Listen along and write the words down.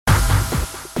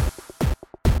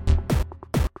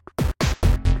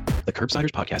The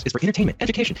Curbsiders podcast is for entertainment,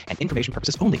 education, and information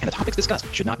purposes only, and the topics discussed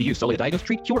should not be used solely to diagnose,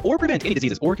 treat, cure, or prevent any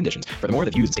diseases or conditions. Furthermore,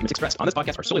 the views and statements expressed on this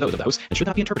podcast are solely those of the host and should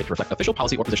not be interpreted to reflect official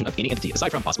policy or position of any entity, aside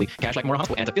from possibly Cash Like Memorial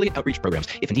Hospital and affiliate outreach programs,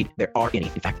 if indeed there are any.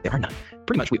 In fact, there are none.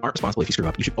 Pretty much, we aren't responsible if you screw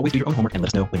up. You should always do your own homework and let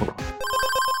us know when we're wrong.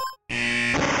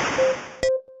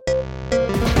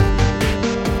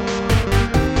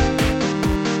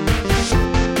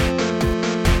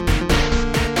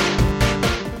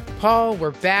 Paul,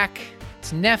 we're back.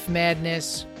 It's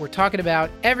NephMadness. We're talking about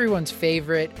everyone's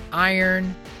favorite,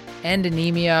 iron and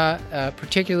anemia,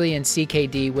 particularly in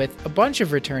CKD, with a bunch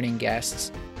of returning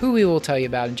guests, who we will tell you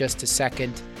about in just a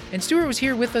second. And Stuart was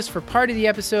here with us for part of the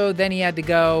episode, then he had to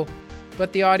go.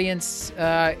 But the audience,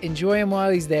 enjoy him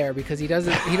while he's there, because he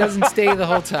doesn't stay the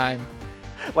whole time.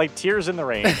 Like tears in the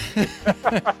rain.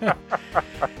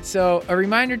 So a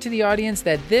reminder to the audience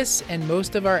that this and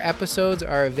most of our episodes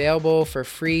are available for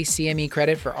free CME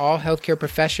credit for all healthcare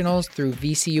professionals through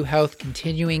VCU Health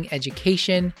Continuing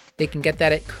Education. They can get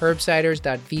that at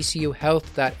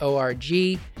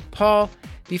curbsiders.vcuhealth.org. Paul,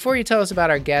 before you tell us about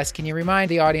our guests, can you remind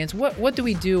the audience, what do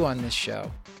we do on this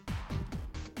show?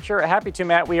 Sure, happy to,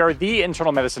 Matt. We are the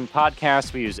Internal Medicine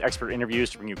Podcast. We use expert interviews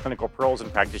to bring you clinical pearls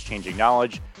and practice-changing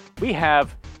knowledge. We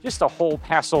have just a whole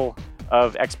passel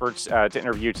of experts to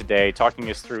interview today, talking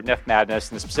us through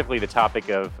NephMadness and specifically the topic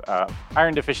of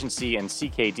iron deficiency and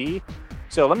CKD.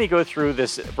 So let me go through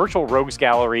this virtual rogues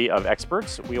gallery of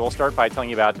experts. We will start by telling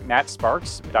you about Matt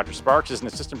Sparks. Dr. Sparks is an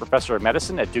assistant professor of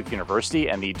medicine at Duke University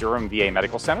and the Durham VA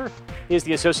Medical Center. He is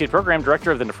the associate program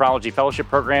director of the Nephrology Fellowship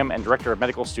Program and director of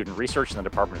medical student research in the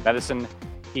Department of Medicine.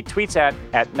 He tweets at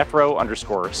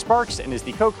nephro_Sparks and is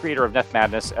the co-creator of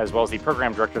NephMadness, as well as the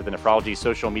program director of the Nephrology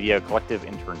Social Media Collective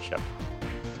Internship.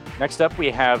 Next up,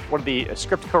 we have one of the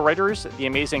script co-writers, the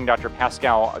amazing Dr.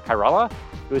 Pascal Kairala,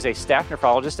 who is a staff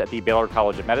nephrologist at the Baylor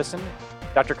College of Medicine.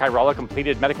 Dr. Kairala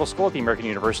completed medical school at the American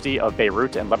University of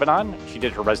Beirut and Lebanon. She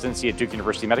did her residency at Duke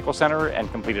University Medical Center and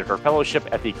completed her fellowship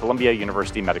at the Columbia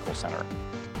University Medical Center.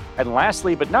 And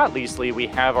lastly, but not leastly, we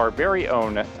have our very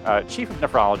own chief of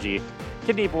nephrology,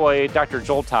 kidney boy, Dr.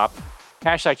 Joel Top,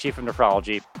 hashtag chief of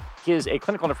nephrology. He is a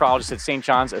clinical nephrologist at St.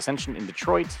 John's Ascension in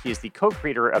Detroit. He is the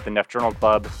co-creator of the Neph Journal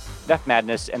Club,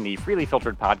 NephMadness, and the Freely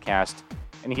Filtered podcast.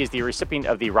 And he is the recipient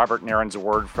of the Robert Narons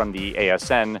Award from the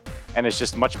ASN, and is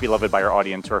just much beloved by our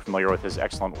audience who are familiar with his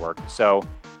excellent work. So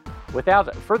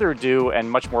without further ado and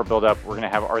much more build-up, we're going to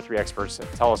have our three experts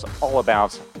tell us all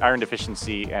about iron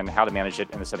deficiency and how to manage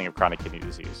it in the setting of chronic kidney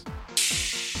disease.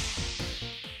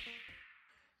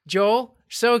 Joel,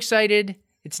 so excited.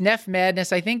 It's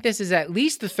NephMadness. I think this is at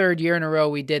least the third year in a row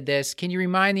we did this. Can you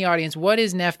remind the audience, what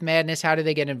is NephMadness? How do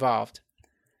they get involved?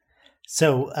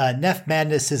 So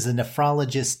NephMadness is a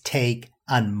nephrologist's take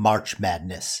on March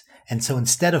Madness. And so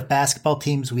instead of basketball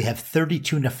teams, we have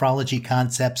 32 nephrology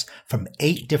concepts from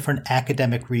 8 different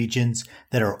academic regions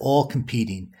that are all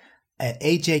competing. At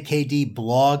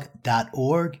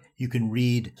ajkdblog.org, you can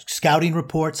read scouting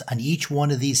reports on each one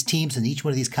of these teams and each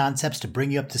one of these concepts to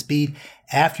bring you up to speed.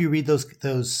 After you read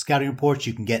those scouting reports,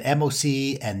 you can get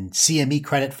MOC and CME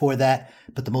credit for that.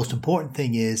 But the most important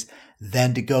thing is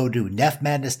then to go to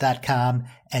nephmadness.com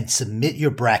and submit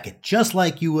your bracket. Just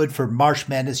like you would for March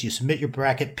Madness, you submit your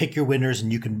bracket, pick your winners,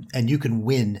 and you can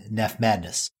win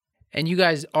NephMadness. And you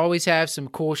guys always have some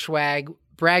cool swag.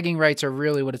 Bragging rights are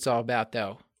really what it's all about,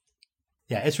 though.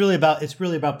 Yeah, it's really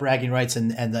about bragging rights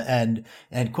and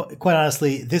quite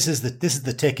honestly, this is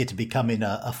the ticket to becoming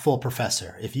a full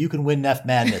professor. If you can win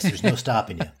NephMadness, there's no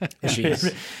stopping you.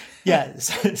 Yeah,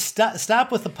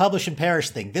 stop with the publish and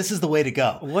perish thing. This is the way to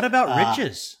go. What about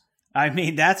riches? I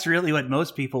mean, that's really what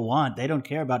most people want. They don't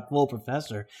care about full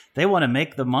professor. They want to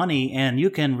make the money, and you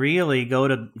can really go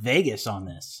to Vegas on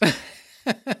this.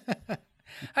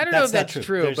 I don't know if that's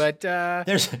true, but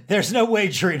there's no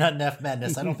wagering on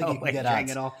NephMadness. I don't think you can get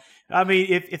odds at all. I mean,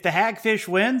 if the hagfish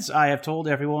wins, I have told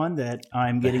everyone that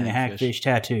I'm getting the hagfish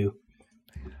tattoo.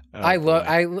 Oh,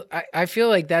 I feel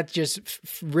like that just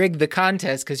rigged the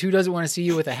contest, because who doesn't want to see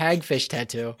you with a hagfish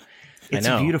tattoo? It's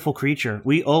a beautiful creature.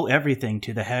 We owe everything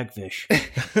to the hagfish.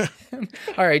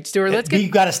 All right, Stuart, let's get...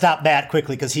 You've got to stop Matt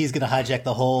quickly, because he's going to hijack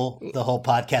the whole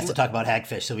podcast to talk about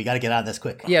hagfish, so we got to get on this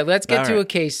quick. Yeah, let's get to a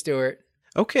case, Stuart.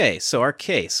 Okay, so our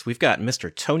case, we've got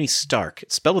Mr. Tony Stark.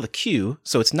 It's spelled with a Q,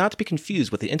 so it's not to be confused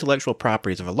with the intellectual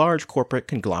properties of a large corporate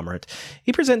conglomerate.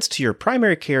 He presents to your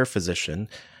primary care physician,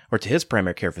 or to his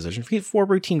primary care physician, for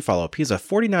routine follow-up. He's a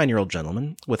 49-year-old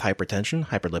gentleman with hypertension,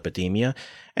 hyperlipidemia,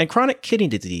 and chronic kidney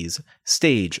disease,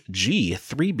 stage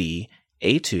G3B,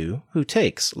 A2, who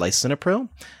takes lisinopril,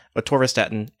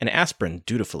 atorvastatin, and aspirin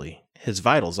dutifully. His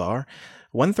vitals are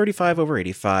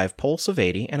 135/85, pulse of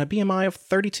 80, and a BMI of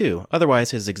 32.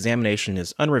 Otherwise, his examination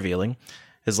is unrevealing.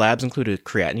 His labs included a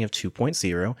creatinine of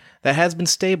 2.0 that has been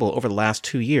stable over the last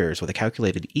 2 years with a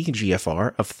calculated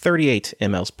eGFR of 38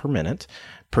 mLs per minute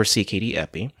per CKD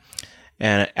epi,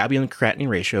 and an albumin creatinine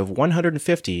ratio of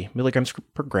 150 milligrams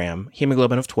per gram,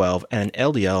 hemoglobin of 12, and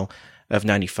an LDL of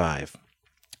 95.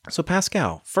 So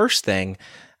Pascal, first thing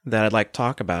that I'd like to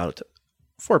talk about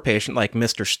for a patient like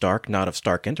Mr. Stark, not of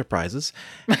Stark Enterprises,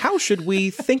 how should we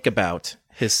think about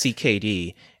his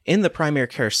CKD in the primary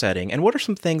care setting, and what are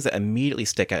some things that immediately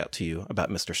stick out to you about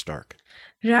Mr. Stark?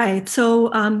 Right. So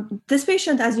this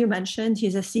patient, as you mentioned,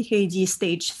 he's a CKD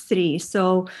stage 3.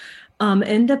 So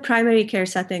in the primary care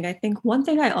setting, I think one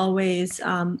thing I always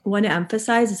want to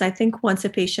emphasize is I think once a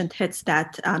patient hits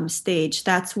that stage,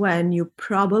 that's when you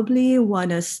probably want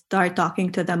to start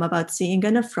talking to them about seeing a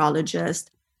nephrologist.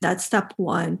 That's step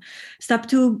 1. Step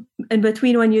 2, in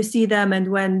between when you see them and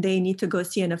when they need to go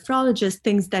see a nephrologist,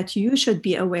 things that you should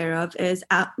be aware of is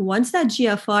once that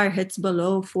GFR hits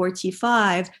below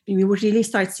 45, we would really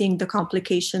start seeing the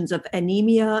complications of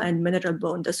anemia and mineral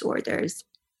bone disorders.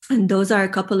 And those are a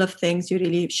couple of things you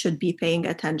really should be paying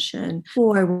attention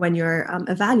for when you're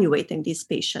evaluating these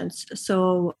patients.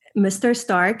 So Mr.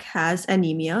 Stark has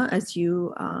anemia,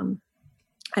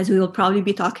 as we will probably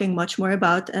be talking much more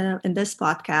about in this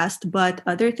podcast. But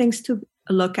other things to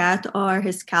look at are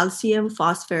his calcium,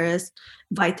 phosphorus,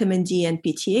 vitamin D, and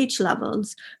PTH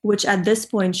levels, which at this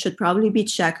point should probably be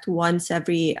checked once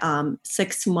every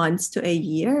 6 months to a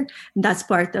year. And that's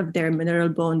part of their mineral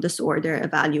bone disorder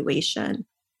evaluation.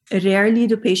 Rarely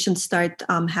do patients start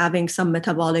having some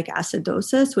metabolic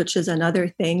acidosis, which is another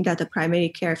thing that a primary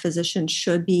care physician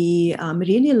should be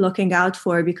really looking out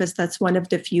for, because that's one of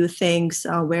the few things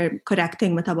where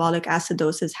correcting metabolic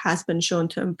acidosis has been shown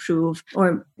to improve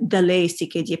or delay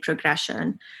CKD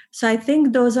progression. So I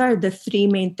think those are the 3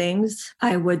 main things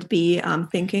I would be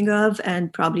thinking of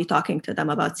and probably talking to them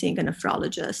about seeing a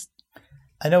nephrologist.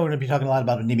 I know we're going to be talking a lot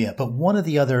about anemia, but one of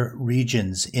the other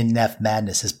regions in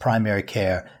NephMadness is primary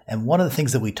care. And one of the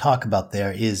things that we talk about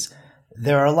there is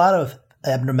there are a lot of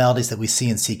abnormalities that we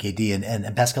see in CKD,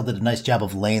 and Pascal did a nice job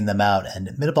of laying them out.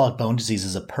 And metabolic bone disease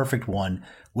is a perfect one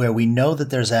where we know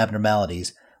that there's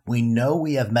abnormalities. We know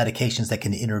we have medications that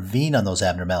can intervene on those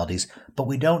abnormalities, but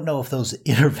we don't know if those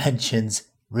interventions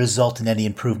result in any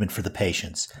improvement for the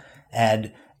patients.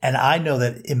 And I know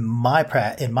that in my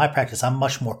practice, I'm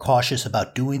much more cautious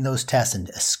about doing those tests and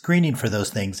screening for those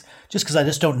things, just because I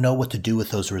just don't know what to do with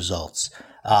those results.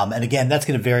 And again, that's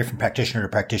going to vary from practitioner to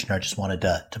practitioner. I just wanted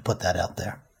to put that out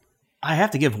there. I have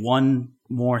to give one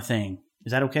more thing.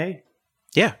 Is that okay?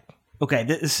 Yeah. Okay.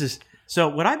 So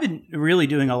what I've been really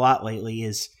doing a lot lately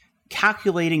is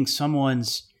calculating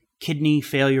someone's kidney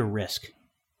failure risk.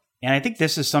 And I think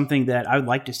this is something that I would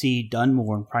like to see done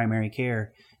more in primary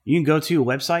care. You can go to a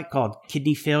website called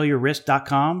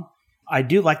kidneyfailurerisk.com. I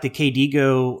do like the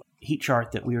KDIGO heat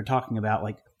chart that we were talking about,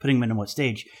 like putting them in what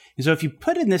stage. And so if you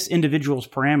put in this individual's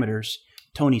parameters,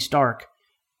 Tony Stark,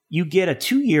 you get a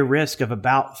 2-year risk of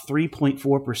about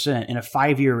 3.4% and a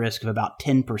 5-year risk of about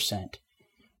 10%.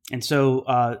 And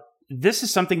so this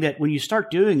is something that when you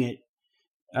start doing it,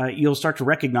 you'll start to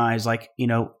recognize,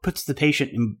 puts the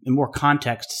patient in more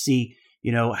context to see,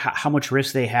 how much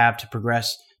risk they have to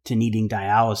progress to needing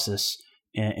dialysis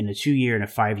in a 2-year and a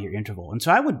 5-year interval. And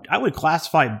so I would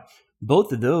classify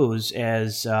both of those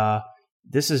as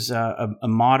this is a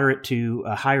moderate to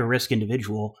a higher risk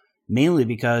individual, mainly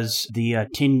because the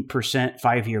 10%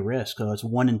 5-year risk, so it's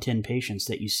 1 in 10 patients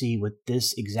that you see with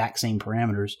this exact same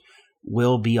parameters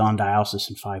will be on dialysis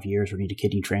in 5 years or need a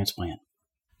kidney transplant.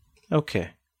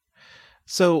 Okay.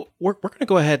 So we're going to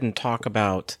go ahead and talk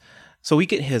about, so we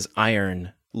get his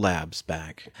iron labs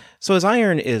back. So his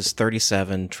iron is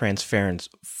 37, transferrin's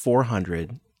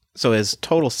 400. So his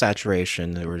total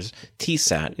saturation, or his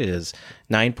TSAT, is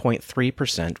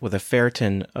 9.3% with a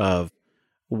ferritin of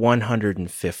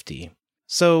 150.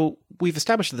 So we've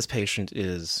established that this patient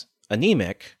is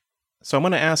anemic. So I'm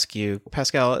going to ask you,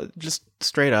 Pascal, just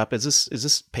straight up, is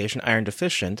this patient iron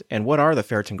deficient, and what are the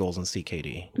ferritin goals in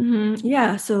CKD? Mm-hmm.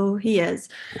 Yeah, so he is.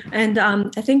 And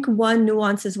I think one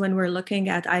nuance is when we're looking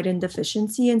at iron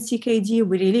deficiency in CKD,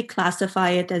 we really classify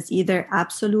it as either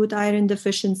absolute iron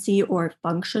deficiency or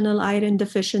functional iron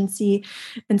deficiency.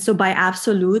 And so by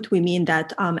absolute, we mean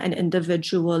that an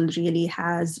individual really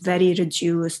has very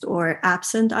reduced or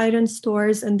absent iron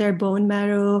stores in their bone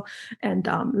marrow and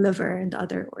liver and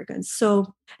other organs.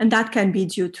 So, and that can be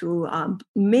due to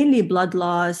mainly blood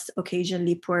loss,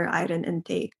 occasionally poor iron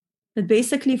intake. But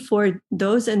basically, for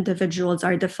those individuals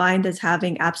are defined as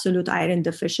having absolute iron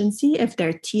deficiency if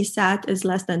their TSAT is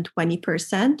less than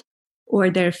 20% or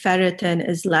their ferritin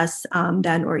is less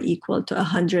than or equal to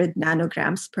 100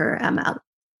 nanograms per ml.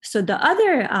 So the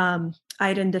other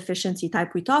iron deficiency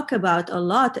type we talk about a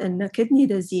lot in the kidney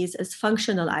disease is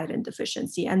functional iron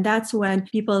deficiency. And that's when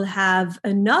people have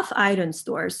enough iron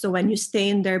stores. So when you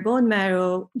stain their bone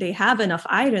marrow, they have enough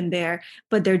iron there,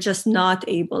 but they're just not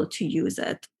able to use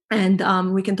it.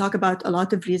 And we can talk about a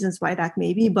lot of reasons why that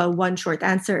may be, but one short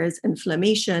answer is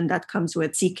inflammation that comes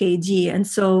with CKD. And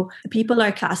so people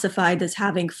are classified as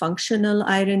having functional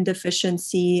iron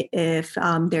deficiency if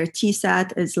their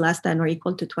TSAT is less than or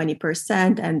equal to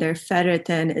 20% and their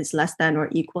ferritin is less than or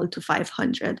equal to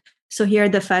 500. So here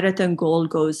the ferritin goal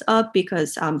goes up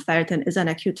because ferritin is an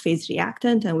acute phase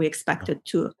reactant and we expect it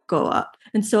to go up.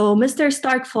 And so Mr.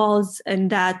 Stark falls in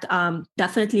that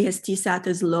definitely his TSAT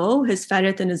is low. His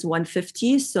ferritin is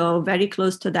 150, so very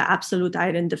close to the absolute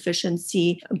iron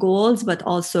deficiency goals, but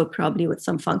also probably with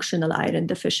some functional iron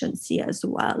deficiency as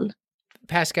well.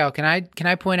 Pascal, can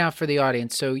I point out for the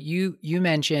audience? So you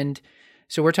mentioned,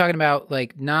 so we're talking about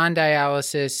like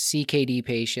non-dialysis CKD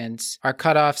patients. Our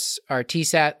cutoffs are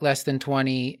TSAT less than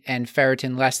 20 and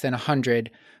ferritin less than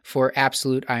 100 for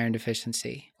absolute iron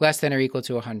deficiency, less than or equal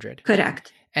to 100.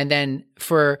 Correct. And then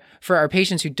for our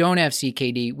patients who don't have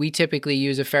CKD, we typically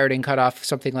use a ferritin cutoff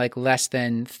something like less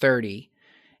than 30.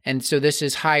 And so this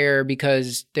is higher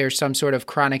because there's some sort of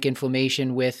chronic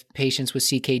inflammation with patients with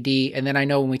CKD. And then I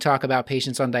know when we talk about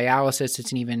patients on dialysis,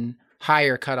 it's an even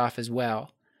higher cutoff as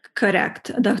well. Correct.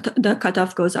 The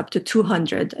cutoff goes up to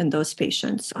 200 in those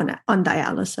patients on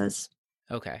dialysis.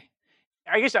 Okay.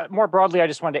 I guess more broadly, I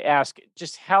just wanted to ask,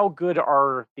 just how good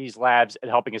are these labs at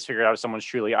helping us figure out if someone's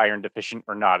truly iron deficient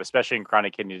or not, especially in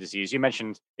chronic kidney disease? You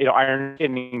mentioned, iron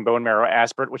kidney bone marrow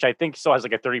aspirate, which I think still has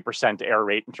like a 30% error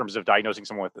rate in terms of diagnosing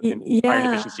someone with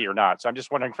iron deficiency or not. So I'm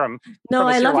just wondering from a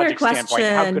I love your serologic standpoint,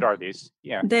 how good are these?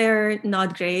 Yeah, they're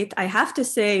not great. I have to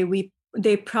say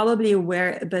they probably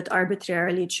were a bit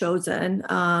arbitrarily chosen.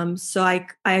 So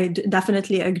I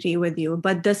definitely agree with you,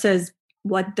 but this is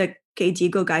what the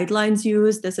KDIGO guidelines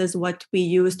use. This is what we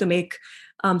use to make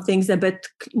things a bit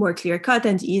more clear-cut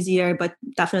and easier, but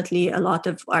definitely a lot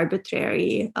of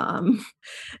arbitrary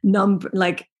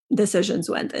decisions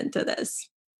went into this.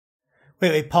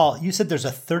 Wait, Paul, you said there's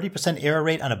a 30% error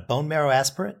rate on a bone marrow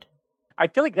aspirate? I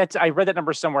feel like I read that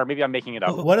number somewhere. Maybe I'm making it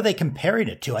up. What are they comparing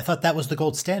it to? I thought that was the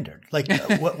gold standard. Like,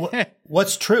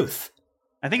 what's truth?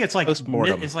 I think it's like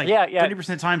post-mortem. It's like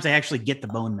 30% of times they actually get the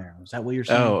bone marrow. Is that what you're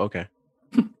saying? Oh, okay.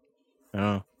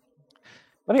 Oh.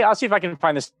 I'll see if I can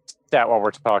find this stat while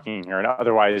we're talking here. And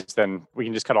otherwise, then we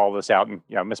can just cut all this out and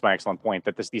miss my excellent point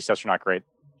that these tests are not great.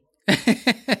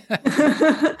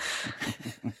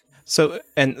 So,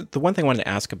 and the one thing I wanted to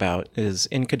ask about is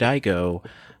in KDIGO,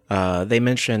 they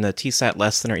mentioned the TSAT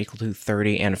less than or equal to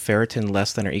 30 and ferritin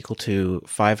less than or equal to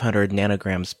 500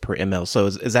 nanograms per ml. So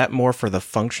is that more for the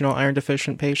functional iron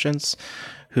deficient patients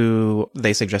who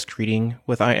they suggest treating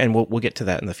with iron? And we'll get to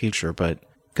that in the future, but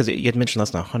because you had mentioned less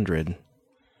than 100.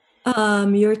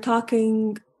 You're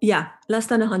talking, less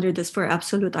than 100 is for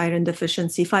absolute iron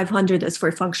deficiency. 500 is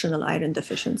for functional iron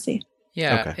deficiency.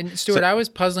 Yeah, okay. And Stuart, I was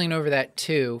puzzling over that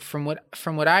too. From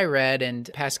what I read, and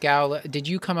Pascal, did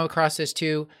you come across this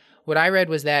too? What I read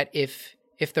was that if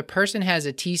the person has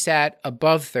a TSAT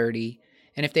above 30,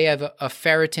 and if they have a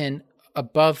ferritin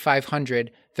above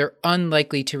 500, they're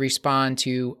unlikely to respond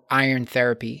to iron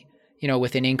therapy,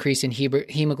 with an increase in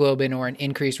hemoglobin or an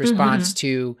increased response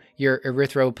to your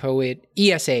erythropoietin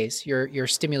ESAs, your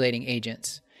stimulating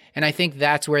agents. And I think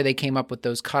that's where they came up with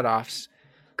those cutoffs.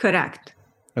 Correct.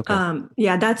 Okay.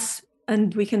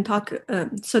 And we can talk.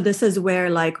 So this is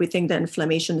where we think the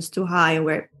inflammation is too high and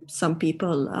where some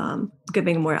people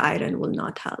giving more iron will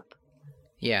not help.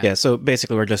 Yeah. Yeah. So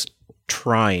basically we're just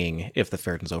trying if the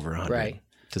ferritin's over 100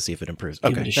 to see if it improves.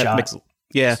 Give it a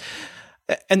shot.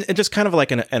 And just kind of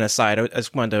like an aside, I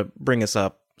just wanted to bring this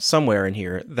up somewhere in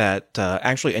here that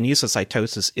actually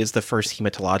aneuplocytosis is the first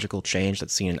hematological change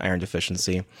that's seen in iron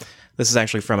deficiency. This is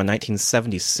actually from a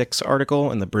 1976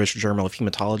 article in the British Journal of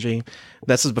Hematology.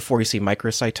 This is before you see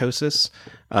microcytosis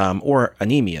or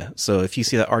anemia. So if you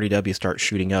see that RDW start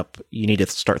shooting up, you need to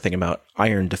start thinking about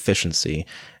iron deficiency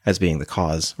as being the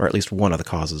cause, or at least one of the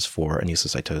causes for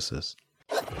aneuplocytosis.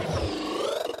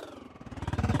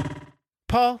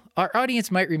 Paul, our audience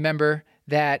might remember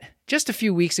that just a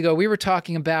few weeks ago, we were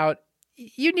talking about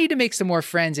you need to make some more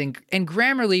friends, and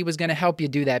Grammarly was going to help you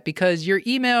do that because your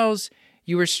emails,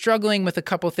 you were struggling with a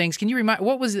couple things. Can you remind,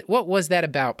 what was that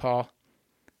about, Paul?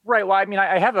 Right. Well, I mean,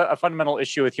 I have a fundamental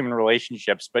issue with human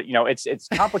relationships, but it's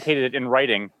complicated in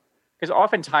writing because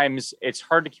oftentimes it's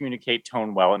hard to communicate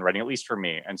tone well in writing, at least for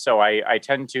me. And so I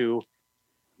tend to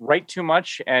write too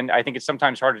much, and I think it's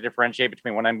sometimes hard to differentiate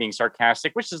between when I'm being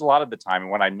sarcastic, which is a lot of the time,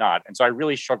 and when I'm not. And so I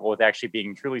really struggle with actually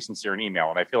being truly sincere in email.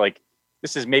 And I feel like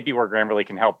this is maybe where Grammarly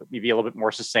can help me be a little bit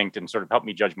more succinct and sort of help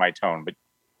me judge my tone. But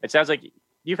it sounds like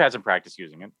you've had some practice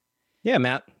using it. Yeah,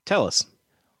 Matt, tell us.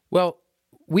 Well,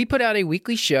 we put out a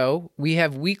weekly show. We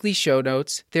have weekly show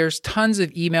notes. There's tons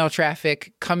of email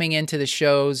traffic coming into the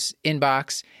show's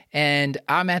inbox, and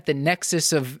I'm at the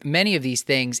nexus of many of these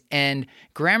things, and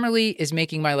Grammarly is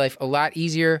making my life a lot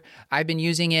easier. I've been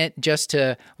using it just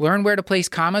to learn where to place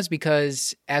commas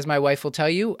because, as my wife will tell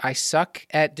you, I suck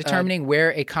at determining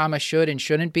where a comma should and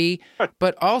shouldn't be.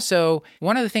 But also,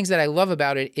 one of the things that I love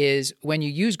about it is when you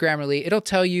use Grammarly, it'll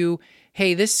tell you,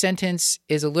 hey, this sentence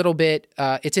is a little bit,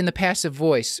 it's in the passive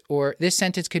voice, or this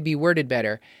sentence could be worded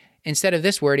better. Instead of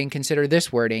this wording, consider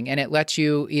this wording. And it lets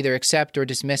you either accept or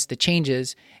dismiss the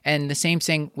changes. And the same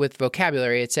thing with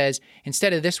vocabulary. It says,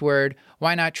 instead of this word,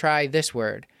 why not try this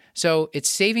word? So it's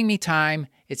saving me time.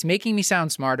 It's making me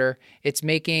sound smarter. It's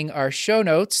making our show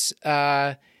notes,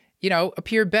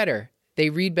 appear better.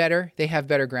 They read better. They have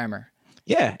better grammar.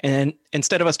 Yeah, and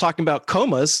instead of us talking about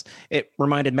comas, it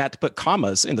reminded Matt to put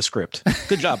commas in the script.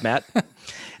 Good job, Matt.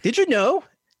 Did you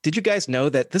guys know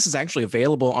that this is actually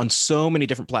available on so many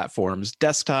different platforms?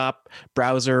 Desktop,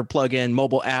 browser, plugin,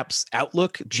 mobile apps,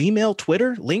 Outlook, Gmail,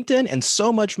 Twitter, LinkedIn, and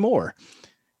so much more.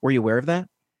 Were you aware of that?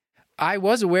 I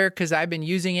was aware because I've been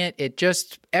using it. It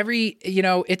just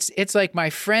it's like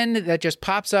my friend that just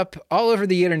pops up all over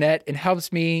the internet and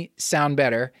helps me sound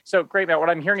better. So great, Matt. What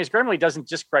I'm hearing is Grammarly doesn't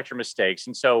just correct your mistakes.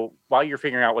 And so while you're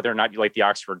figuring out whether or not you like the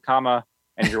Oxford comma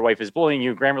and your wife is bullying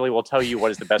you, Grammarly will tell you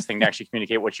what is the best thing to actually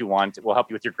communicate what you want. It will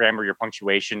help you with your grammar, your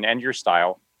punctuation, and your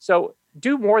style. So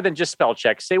do more than just spell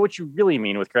check. Say what you really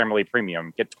mean with Grammarly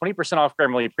Premium. Get 20% off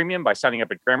Grammarly Premium by signing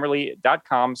up at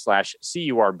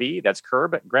Grammarly.com/CURB. That's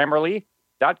Curb.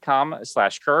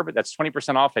 Grammarly.com/Curb. That's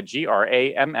 20% off at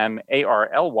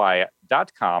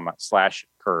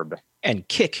GRAMMARLY.com/Curb. And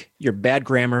kick your bad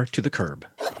grammar to the curb.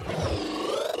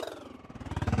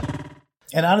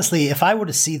 And honestly, if I were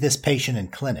to see this patient in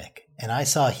clinic and I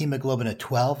saw hemoglobin at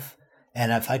 12,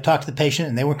 and if I talked to the patient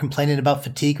and they weren't complaining about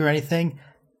fatigue or anything,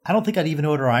 I don't think I'd even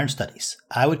order iron studies.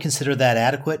 I would consider that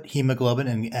adequate hemoglobin,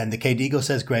 and the KDIGO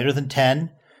says greater than 10.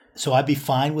 So I'd be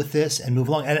fine with this and move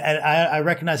along. And I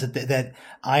recognize that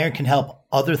iron can help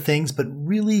other things, but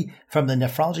really from the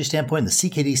nephrology standpoint, the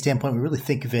CKD standpoint, we really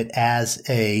think of it as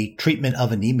a treatment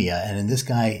of anemia. And in this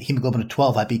guy, hemoglobin at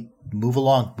 12, move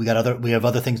along. We have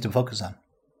other things to focus on.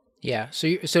 Yeah.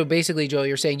 So basically, Joel,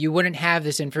 you're saying you wouldn't have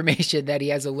this information that he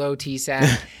has a low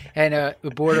TSAT and a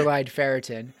borderline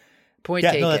ferritin. Point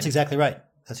taken. No, that's exactly right.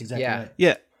 Right.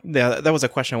 Yeah. That was a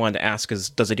question I wanted to ask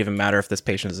is, does it even matter if this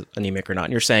patient is anemic or not?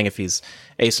 And you're saying if he's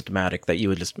asymptomatic that you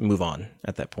would just move on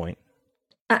at that point.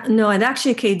 No, and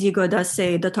actually KDIGO does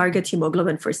say the target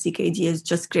hemoglobin for CKD is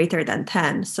just greater than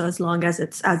 10. So as long as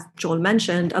it's, as Joel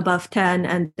mentioned, above 10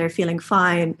 and they're feeling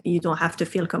fine, you don't have to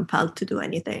feel compelled to do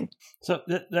anything. So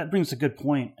that brings a good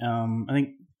point. I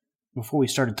think before we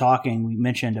started talking, we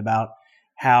mentioned about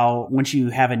how once you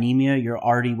have anemia, you're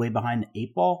already way behind the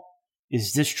 8 ball.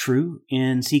 Is this true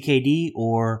in CKD,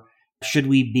 or should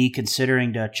we be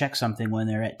considering to check something when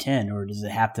they're at 10, or does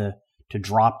it have to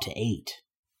drop to 8?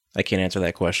 I can't answer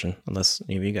that question unless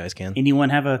any of you guys can. Anyone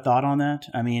have a thought on that?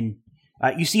 I mean,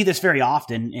 you see this very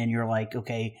often, and you're like,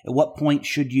 okay, at what point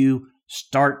should you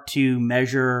start to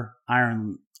measure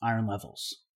iron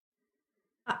levels?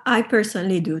 I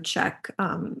personally do check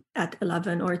at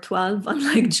 11 or 12,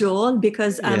 unlike Joel,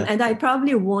 because and I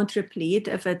probably won't replete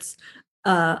if it's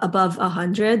above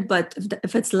 100, but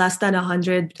if it's less than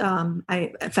 100,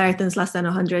 ferritin's less than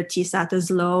 100, TSAT is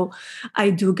low,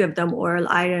 I do give them oral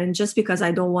iron just because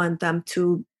I don't want them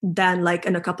to then, like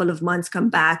in a couple of months, come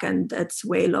back and it's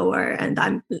way lower and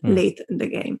I'm late in the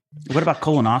game. What about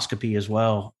colonoscopy as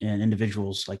well in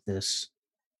individuals like this?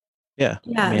 Yeah.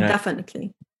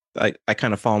 Definitely. I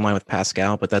kind of fall in line with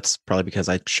Pascal, but that's probably because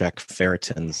I check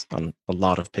ferritins on a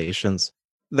lot of patients.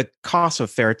 The cost of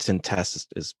ferritin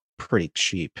test is pretty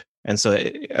cheap. And so,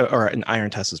 or an iron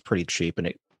test is pretty cheap, and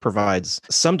it provides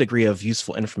some degree of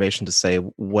useful information to say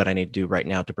what I need to do right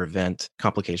now to prevent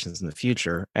complications in the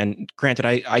future. And granted,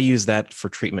 I use that for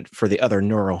treatment for the other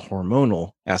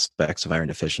neurohormonal aspects of iron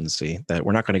deficiency that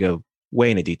we're not going to go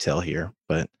way into detail here.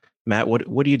 But Matt,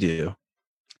 what do you do?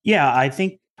 Yeah, I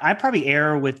think I probably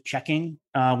err with checking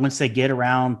once they get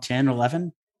around 10,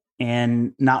 11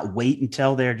 and not wait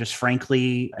until they're just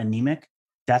frankly anemic.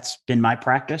 That's been my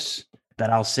practice. But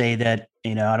I'll say that,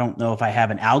 I don't know if I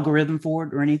have an algorithm for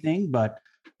it or anything, but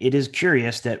it is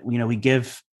curious that, we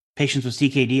give patients with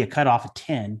CKD a cutoff of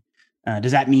 10.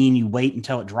 Does that mean you wait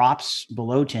until it drops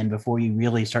below 10 before you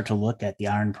really start to look at the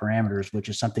iron parameters, which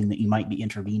is something that you might be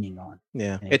intervening on?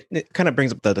 Yeah. It kind of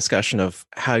brings up the discussion of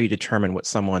how you determine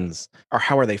what or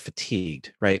how are they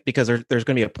fatigued, right? Because there's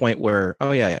going to be a point where,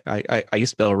 oh yeah, I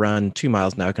used to be able to run 2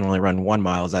 miles. Now I can only run 1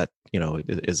 mile. Is that,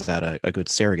 is that a good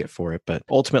surrogate for it? But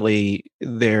ultimately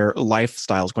their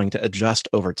lifestyle is going to adjust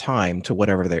over time to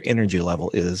whatever their energy level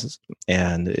is.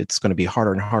 And it's going to be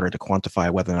harder and harder to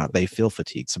quantify whether or not they feel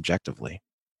fatigued subjectively.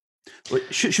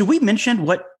 Should we mention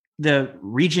what the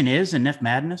region is in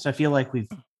NephMadness? I feel like we've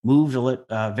moved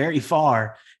very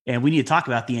far, and we need to talk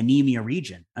about the anemia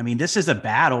region. I mean, this is a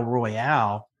battle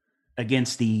royale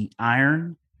against the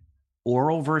iron,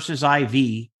 oral versus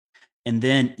IV, and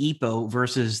then EPO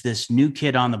versus this new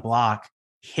kid on the block,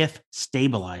 HIF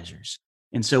stabilizers.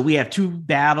 And so we have two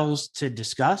battles to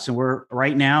discuss, and we're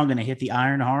right now going to hit the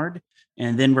iron hard,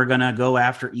 and then we're going to go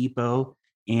after EPO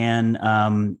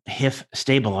and HIF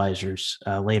stabilizers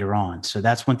later on. So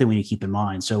that's one thing we need to keep in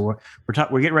mind. So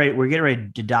we're getting ready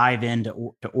to dive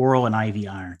into oral and IV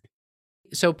iron.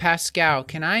 So Pascal,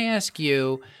 can I ask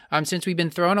you, since we've been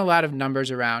throwing a lot of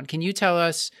numbers around, can you tell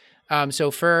us,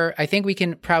 I think we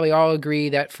can probably all agree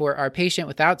that for our patient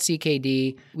without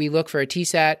CKD, we look for a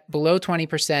TSAT below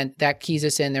 20%. That keys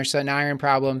us in. There's an iron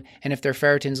problem. And if their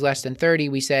ferritin's less than 30,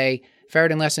 we say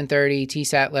ferritin less than 30,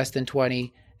 TSAT less than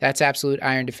 20. That's absolute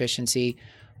iron deficiency.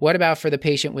 What about for the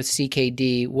patient with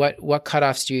CKD? What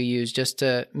cutoffs do you use, just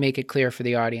to make it clear for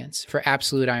the audience, for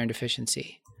absolute iron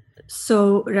deficiency?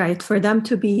 So, right, for them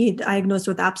to be diagnosed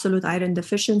with absolute iron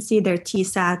deficiency, their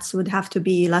TSATs would have to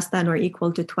be less than or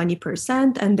equal to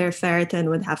 20%, and their ferritin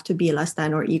would have to be less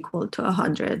than or equal to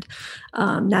 100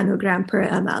 nanogram per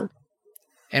ml.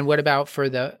 And what about for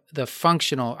the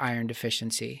functional iron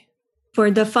deficiency? For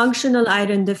the functional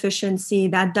iron deficiency,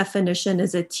 that definition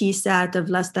is a TSAT of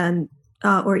less than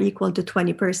or equal to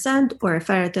 20%, or a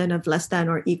ferritin of less than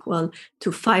or equal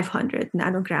to 500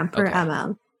 nanogram per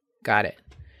ml. Got it.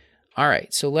 All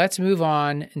right, so let's move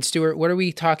on. And Stuart, what are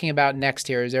we talking about next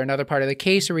here? Is there another part of the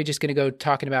case, or are we just going to go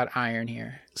talking about iron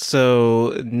here?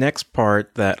 So next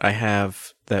part that I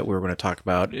have that we're going to talk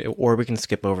about, or we can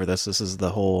skip over this. This is the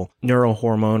whole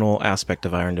neurohormonal aspect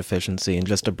of iron deficiency. And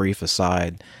just a brief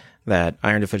aside, that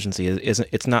iron deficiency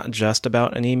it's not just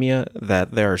about anemia,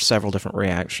 that there are several different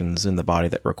reactions in the body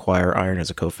that require iron as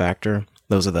a cofactor.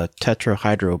 Those are the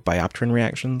tetrahydrobiopterin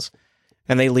reactions.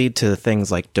 And they lead to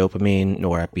things like dopamine,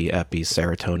 norepi,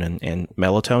 serotonin, and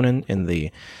melatonin in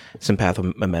the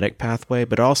sympathomimetic pathway,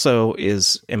 but also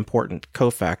is important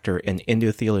cofactor in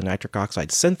endothelial nitric oxide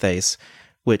synthase,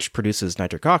 which produces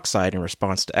nitric oxide in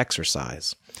response to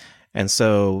exercise. And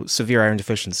so severe iron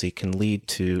deficiency can lead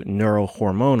to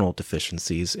neurohormonal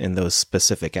deficiencies in those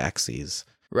specific axes.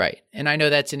 Right. And I know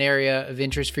that's an area of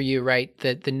interest for you, right?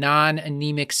 The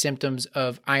non-anemic symptoms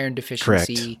of iron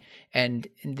deficiency. Correct. And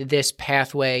this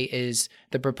pathway is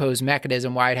the proposed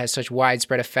mechanism why it has such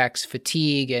widespread effects,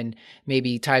 fatigue, and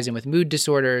maybe ties in with mood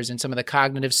disorders and some of the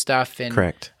cognitive stuff and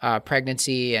Correct.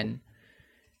 Pregnancy. And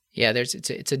yeah,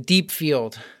 it's a deep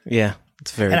field. Yeah.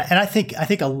 It's very. And I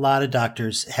think a lot of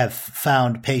doctors have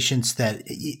found patients that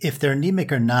if they're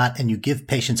anemic or not, and you give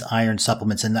patients iron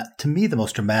supplements, and that, to me, the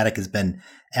most dramatic has been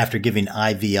after giving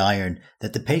IV iron,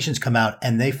 that the patients come out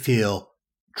and they feel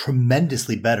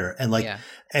tremendously better. And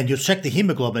and you'll check the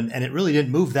hemoglobin and it really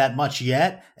didn't move that much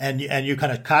yet. And you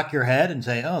kind of cock your head and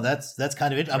say, oh, that's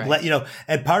kind of it. I'm glad,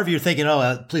 and part of you are thinking, oh,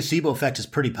 a placebo effect is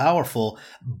pretty powerful,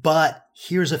 but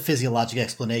here's a physiologic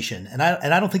explanation. And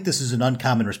I don't think this is an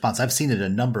uncommon response. I've seen it a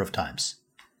number of times.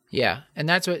 Yeah. And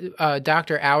that's what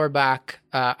Dr. Auerbach,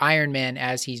 Iron Man,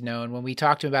 as he's known, when we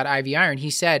talked to him about IV iron, he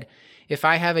said, if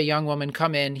I have a young woman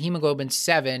come in, hemoglobin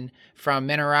 7 from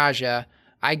menorrhagia,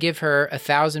 I give her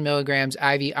 1,000 milligrams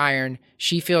IV iron.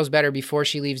 She feels better before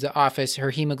she leaves the office. Her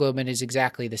hemoglobin is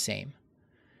exactly the same.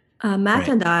 Matt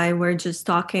and I were just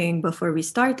talking before we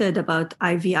started about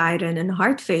IV iron and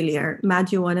heart failure.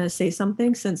 Matt, you want to say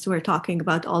something since we're talking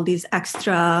about all these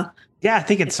extra? Yeah, I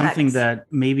think it's effects. Something that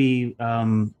maybe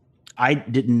I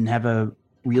didn't have a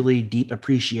really deep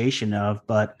appreciation of,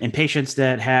 but in patients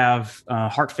that have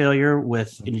heart failure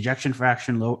with an ejection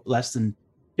fraction less than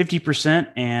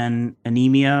 50% and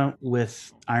anemia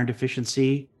with iron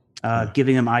deficiency,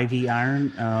 giving them IV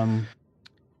iron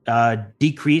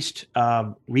decreased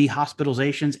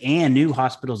rehospitalizations and new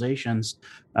hospitalizations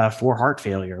for heart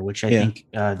failure, which I think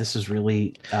this is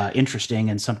really interesting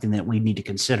and something that we need to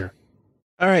consider.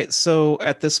 All right. So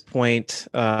at this point,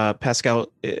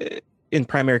 Pascal, in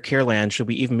primary care land, should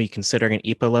we even be considering an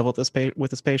EPO level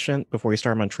with this patient before we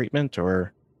start him on treatment,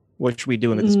 or what should we do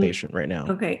with this patient right now?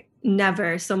 Okay,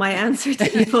 never. So my answer to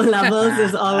EPO levels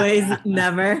is always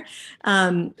never.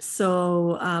 And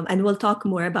we'll talk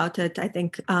more about it, I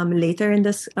think, later in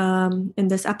this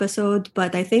episode.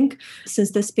 But I think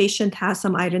since this patient has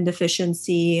some iron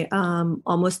deficiency,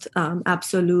 almost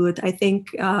absolute, I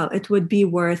think it would be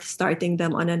worth starting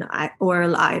them on an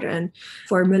oral iron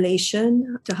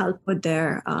formulation to help with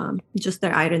their just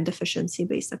their iron deficiency,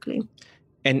 basically.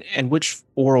 And which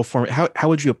oral form? How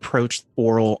would you approach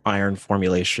oral iron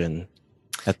formulation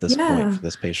at this point for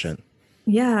this patient?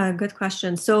 Yeah, good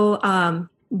question. So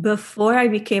before I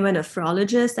became a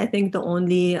nephrologist, I think the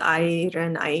only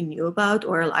iron I knew about,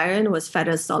 oral iron, was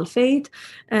ferrous sulfate.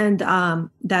 And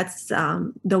that's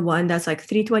the one that's like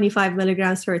 325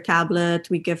 milligrams per tablet.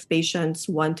 We give patients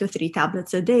 1 to 3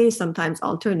 tablets a day, sometimes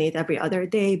alternate every other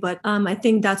day. But I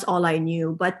think that's all I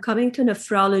knew. But coming to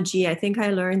nephrology, I think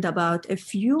I learned about a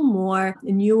few more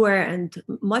newer and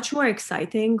much more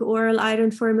exciting oral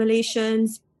iron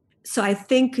formulations. So I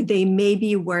think they may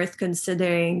be worth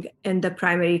considering in the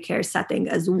primary care setting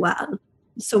as well.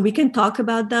 So we can talk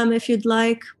about them if you'd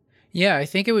like. Yeah, I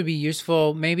think it would be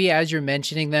useful. Maybe as you're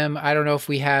mentioning them, I don't know if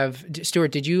we have,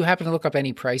 Stuart, did you happen to look up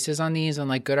any prices on these on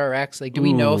like GoodRx? Like, do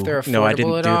we know if they're affordable at all? No, I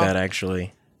didn't do that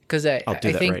actually. Because I'll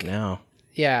do that right now.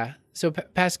 Yeah. So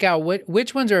Pascal,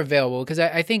 which ones are available? Because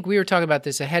I think we were talking about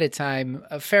this ahead of time.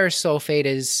 Ferrous sulfate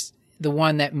is the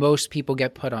one that most people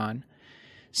get put on.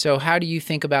 So how do you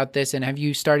think about this, and have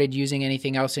you started using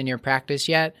anything else in your practice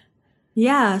yet?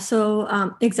 Yeah,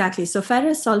 so exactly. So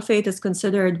ferrous sulfate is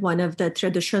considered one of the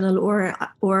traditional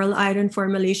oral iron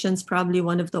formulations, probably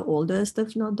one of the oldest,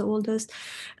 if not the oldest.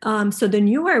 So the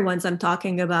newer ones I'm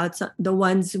talking about, the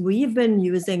ones we've been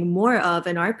using more of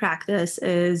in our practice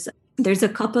is there's a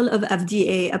couple of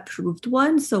FDA approved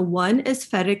ones. So one is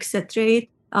ferric citrate,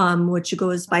 which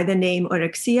goes by the name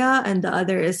Orexia, and the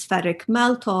other is ferric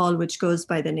maltol, which goes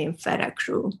by the name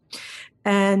Ferracru.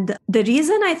 And the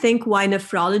reason I think why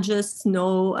nephrologists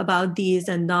know about these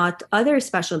and not other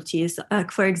specialties,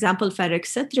 for example, ferric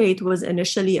citrate was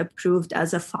initially approved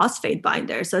as a phosphate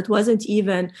binder. So it wasn't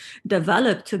even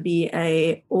developed to be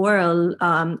an oral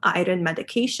iron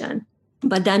medication.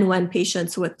 But then when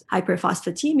patients with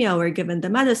hyperphosphatemia were given the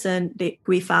medicine,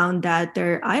 we found that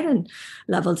their iron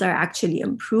levels are actually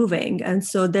improving. And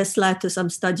so this led to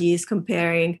some studies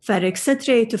comparing ferric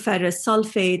citrate to ferrous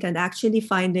sulfate and actually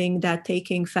finding that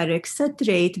taking ferric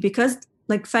citrate, because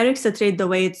like ferric citrate, the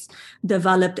way it's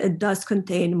developed, it does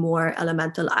contain more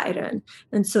elemental iron.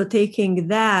 And so taking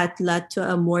that led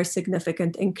to a more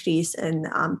significant increase in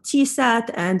TSAT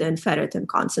and in ferritin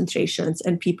concentrations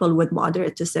in people with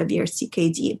moderate to severe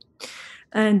CKD.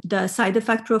 And the side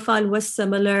effect profile was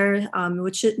similar,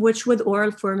 which with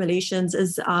oral formulations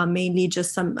is mainly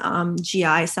just some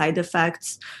GI side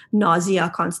effects,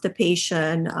 nausea,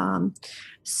 constipation.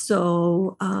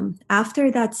 So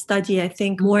after that study, I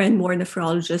think more and more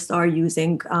nephrologists are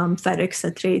using ferric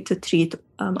citrate to treat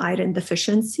iron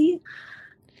deficiency.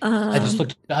 I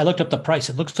looked up the price.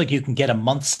 It looks like you can get a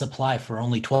month's supply for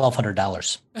only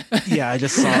 $1,200. Yeah, I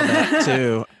just saw that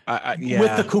too. Yeah,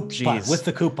 with the coupon. With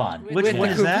the coupon. Which one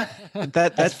is that?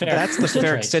 That's the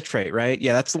ferric citrate, right?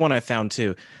 Yeah, that's the one I found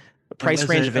too. Price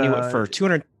range of anywhere for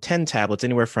 210 tablets,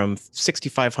 anywhere from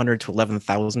 $6,500 to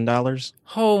 $11,000.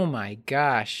 Oh my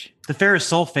gosh! The ferrous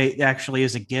sulfate actually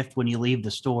is a gift when you leave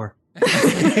the store.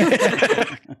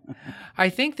 I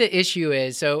think the issue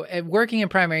is, so working in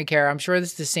primary care, I'm sure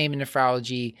this is the same in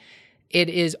nephrology. It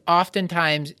is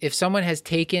oftentimes, if someone has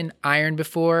taken iron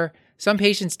before, some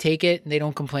patients take it and they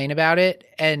don't complain about it,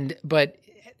 but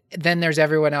then there's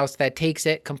everyone else that takes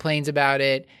it, complains about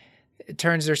it,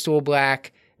 turns their stool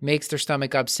black, makes their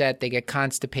stomach upset, they get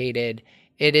constipated.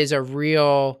 It is a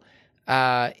real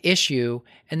issue.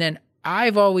 And then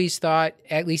I've always thought,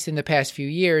 at least in the past few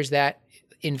years, that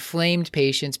inflamed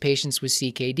patients with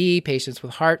CKD, patients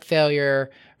with heart failure,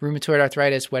 rheumatoid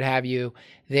arthritis, what have you,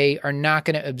 they are not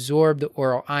going to absorb the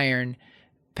oral iron.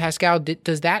 Pascal,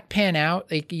 does that pan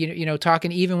out? Like,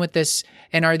 talking even with this,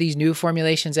 and are these new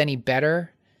formulations any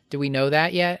better? Do we know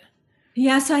that yet?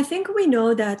 Yeah, so I think we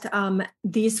know that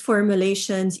these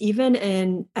formulations, even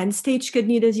in end-stage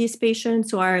kidney disease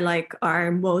patients who are like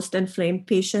our most inflamed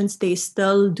patients, they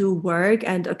still do work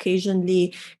and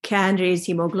occasionally can raise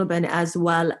hemoglobin as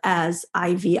well as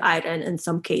IV iron in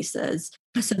some cases.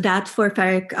 So that for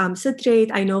ferric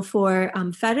citrate. I know for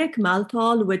ferric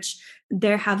maltol, which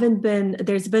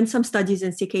there's been some studies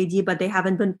in CKD, but they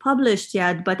haven't been published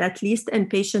yet. But at least in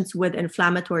patients with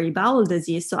inflammatory bowel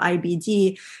disease, so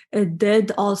IBD, it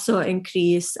did also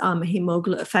increase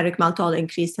ferric maltol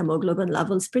increased hemoglobin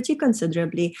levels pretty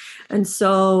considerably. And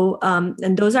so,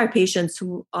 and those are patients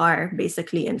who are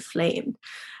basically inflamed.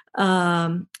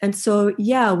 And so,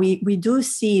 yeah, we do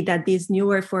see that these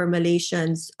newer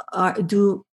formulations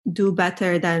do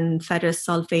better than ferrous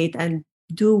sulfate and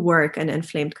do work in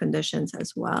inflamed conditions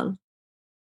as well.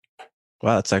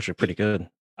 Wow, that's actually pretty good.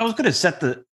 I was going to set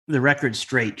the record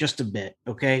straight just a bit,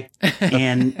 okay?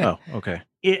 And okay.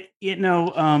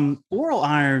 Oral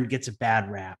iron gets a bad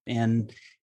rap, and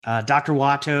Dr.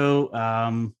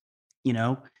 Watto,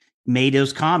 made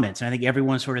those comments, and I think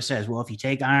everyone sort of says, well, if you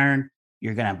take iron,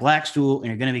 you're going to have black stool and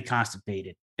you're going to be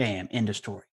constipated. Bam, end of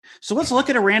story. So let's look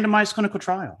at a randomized clinical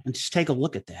trial and just take a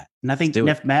look at that. And I think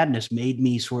NephMadness made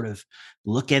me sort of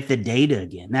look at the data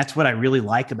again. That's what I really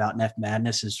like about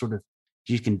NephMadness is sort of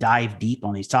you can dive deep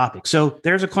on these topics. So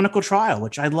there's a clinical trial,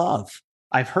 which I love.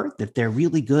 I've heard that they're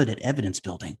really good at evidence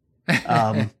building.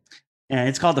 And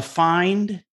it's called the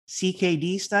FIND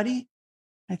CKD study.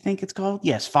 I think it's called.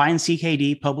 Yes, FIND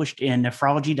CKD, published in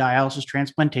Nephrology Dialysis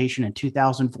Transplantation in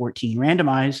 2014,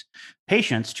 randomized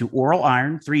patients to oral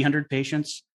iron, 300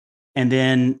 patients, and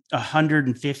then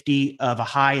 150 of a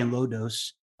high and low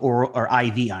dose oral or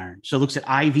IV iron. So it looks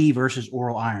at IV versus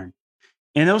oral iron.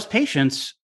 And those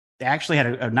patients, they actually had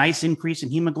a nice increase in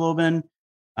hemoglobin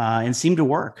and seemed to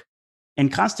work.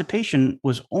 And constipation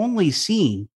was only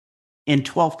seen in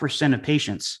 12% of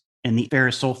patients in the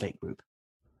ferrous sulfate group.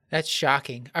 That's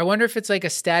shocking. I wonder if it's like a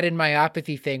statin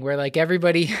myopathy thing where like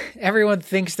everyone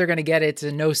thinks they're going to get it. It's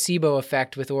a nocebo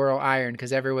effect with oral iron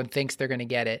because everyone thinks they're going to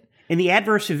get it. And the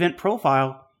adverse event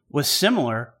profile was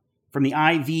similar from the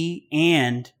IV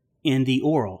and in the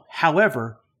oral.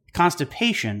 However,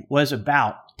 constipation was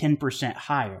about 10%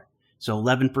 higher. So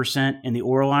 11% in the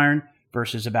oral iron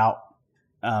versus about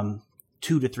 2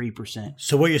 to 3%.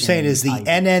 So what you're saying is the IV.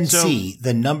 NNC,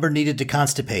 the number needed to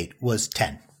constipate, was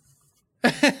 10.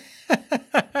 Yeah,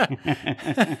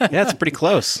 it's pretty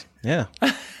close. Yeah.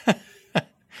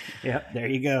 Yeah, there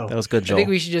you go. That was good, Joel. I think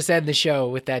we should just end the show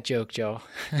with that joke, Joel.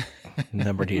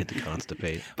 Number needed to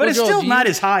constipate. But it's Joel, still not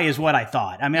as high as what I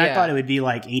thought. I mean, Yeah. I thought it would be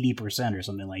like 80% or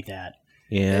something like that.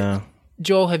 Yeah.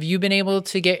 Joel, have you been able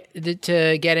to get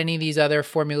any of these other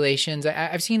formulations?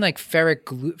 I've seen like ferrous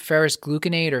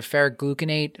gluconate or ferric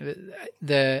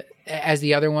gluconate as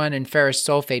the other one and ferrous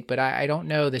sulfate, but I don't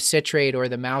know the citrate or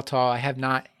the maltol. I have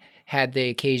not had the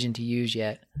occasion to use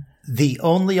yet. The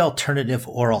only alternative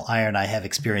oral iron I have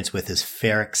experience with is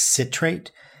ferric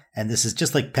citrate. And this is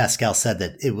just like Pascal said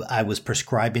that I was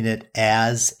prescribing it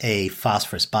as a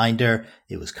phosphorus binder.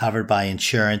 It was covered by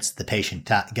insurance. The patient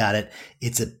got it.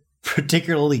 It's a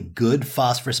particularly good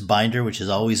phosphorus binder, which is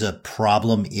always a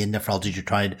problem in nephrology. You're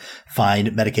trying to find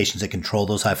medications that control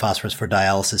those high phosphorus for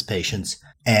dialysis patients.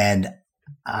 And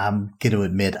I'm going to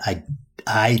admit,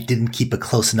 I didn't keep a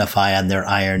close enough eye on their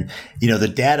iron. The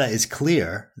data is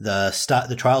clear.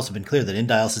 The trials have been clear that in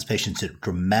dialysis patients, it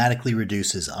dramatically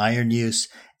reduces iron use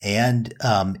and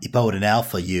EPO and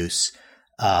alpha use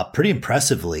pretty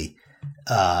impressively.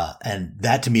 And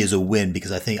that to me is a win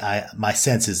because I think my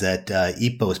sense is that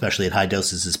EPO, especially at high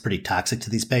doses, is pretty toxic to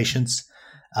these patients.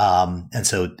 And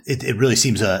so it really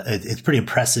seems it's pretty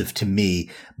impressive to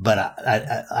me, but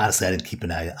I honestly, I didn't keep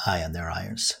an eye on their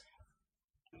irons.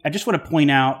 I just want to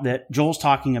point out that Joel's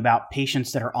talking about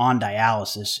patients that are on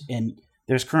dialysis, and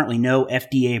there's currently no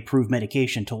FDA-approved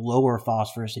medication to lower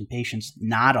phosphorus in patients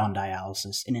not on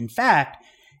dialysis. And in fact,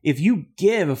 if you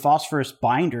give a phosphorus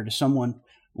binder to someone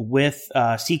with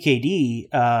CKD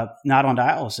not on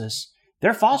dialysis,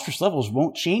 their phosphorus levels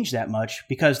won't change that much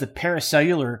because the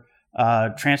paracellular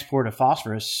transport of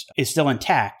phosphorus is still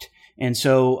intact. And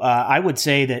so I would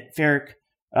say that ferric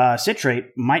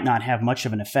citrate might not have much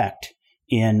of an effect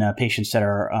in patients that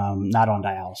are not on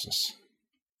dialysis.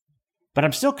 But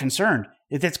I'm still concerned.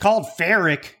 If it's called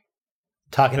ferric.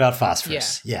 Talking about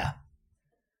phosphorus. Yeah.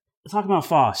 Talking about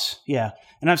phos. Yeah.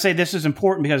 And I'd say this is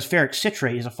important because ferric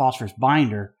citrate is a phosphorus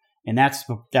binder, and that's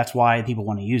why people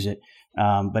want to use it.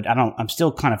 But I'm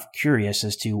still kind of curious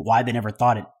as to why they never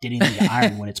thought it did anything to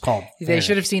iron when it's called ferric. They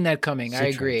should have seen that coming. Citrate.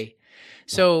 I agree.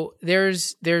 So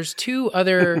there's two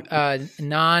other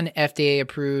non-FDA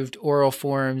approved oral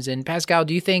forms. And Pascal,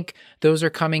 do you think those are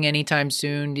coming anytime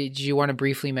soon? Did you want to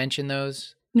briefly mention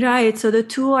those? Right. So the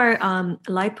two are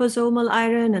liposomal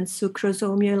iron and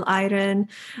sucrosomal iron.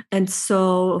 And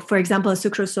so, for example,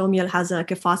 sucrosomal has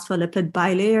like a phospholipid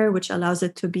bilayer, which allows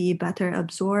it to be better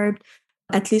absorbed.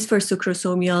 at least for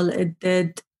sucrosomial, it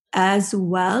did as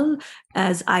well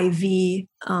as IV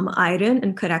iron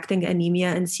in correcting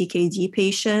anemia in CKD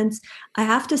patients. I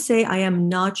have to say, I am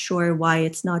not sure why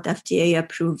it's not FDA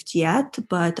approved yet,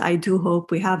 but I do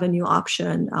hope we have a new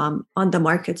option on the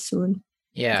market soon.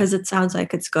 Yeah. Because it sounds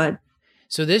like it's good.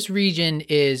 So this region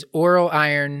is oral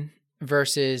iron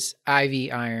versus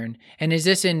IV iron. And is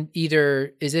this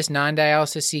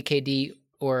non-dialysis CKD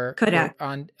or correct?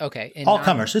 Okay. All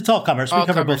comers. It's all comers. We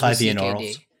cover both IV and CKD.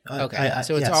 orals. Okay.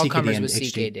 So it's all comers with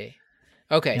CKD.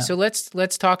 Okay. Yeah. So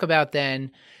let's talk about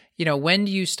then, when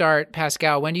do you start,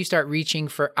 Pascal, reaching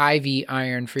for IV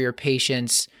iron for your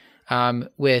patients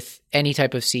with any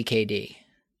type of CKD?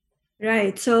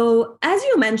 Right. So as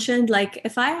you mentioned, like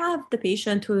if I have the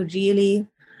patient who really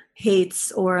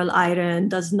hates oral iron,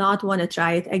 does not want to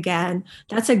try it again,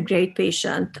 that's a great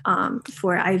patient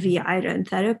for IV iron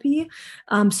therapy.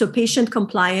 So patient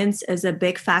compliance is a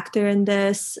big factor in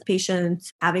this,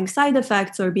 patients having side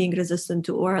effects or being resistant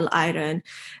to oral iron.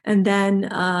 And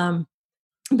then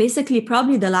basically,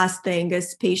 probably the last thing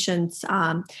is patients,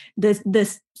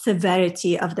 the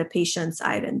severity of the patient's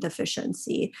iron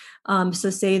deficiency. So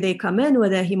say they come in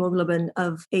with a hemoglobin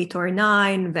of 8 or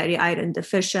 9, very iron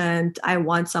deficient. I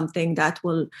want something that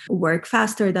will work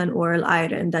faster than oral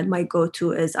iron. Then my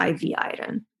go-to is IV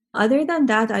iron. Other than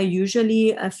that, I usually,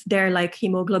 if they're like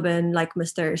hemoglobin, like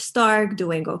Mr. Stark,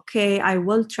 doing okay, I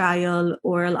will trial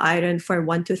oral iron for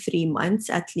 1 to 3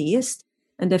 months at least.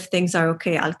 And if things are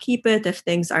okay, I'll keep it. If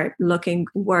things are looking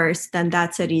worse, then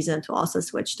that's a reason to also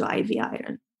switch to IV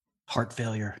iron. Heart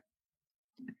failure.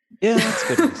 Yeah, that's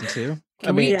a good reason too.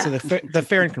 So the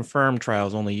Fair and Confirm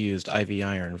trials only used IV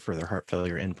iron for their heart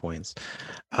failure endpoints.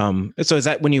 So is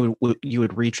that when you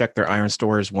would recheck their iron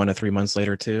stores 1 to 3 months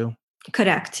later too?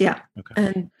 Correct. Yeah. Okay.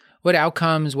 And what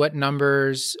outcomes, what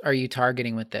numbers are you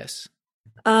targeting with this?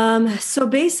 So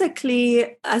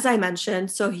basically, as I mentioned,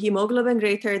 so hemoglobin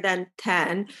greater than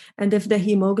 10. And if the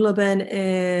hemoglobin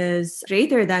is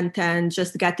greater than 10,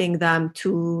 just getting them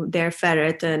to their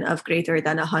ferritin of greater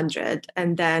than 100.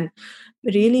 And then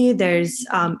really there's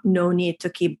no need to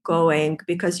keep going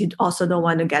because you also don't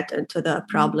want to get into the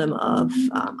problem of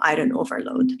iron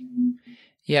overload.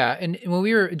 Yeah. And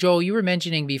when Joel, you were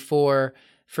mentioning before,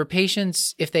 for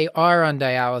patients, if they are on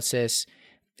dialysis,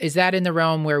 is that in the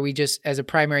realm where we just, as a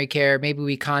primary care, maybe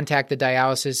we contact the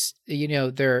dialysis,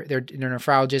 their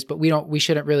nephrologist, but we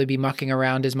shouldn't really be mucking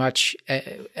around as much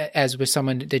as with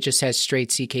someone that just has straight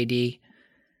CKD?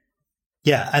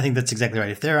 Yeah, I think that's exactly right.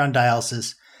 If they're on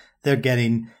dialysis, they're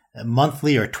getting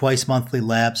monthly or twice monthly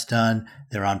labs done.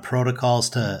 They're on protocols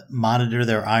to monitor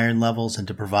their iron levels and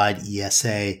to provide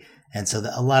ESA. And so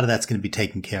a lot of that's going to be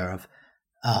taken care of.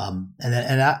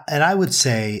 And I would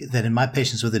say that in my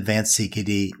patients with advanced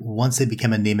CKD, once they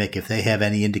become anemic, if they have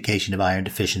any indication of iron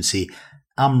deficiency,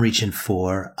 I'm reaching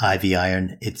for IV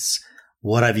iron. It's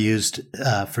what I've used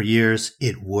for years.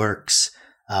 It works.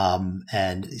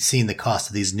 And seeing the cost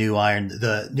of these new iron,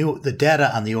 the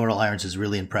data on the oral irons is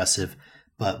really impressive.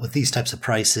 But with these types of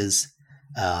prices,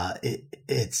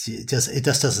 it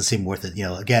just doesn't seem worth it.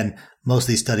 Again, most of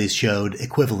these studies showed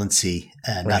equivalency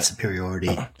and not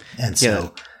superiority, and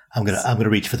so I'm gonna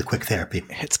reach for the quick therapy.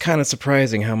 It's kind of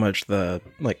surprising how much the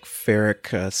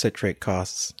ferric citrate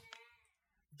costs.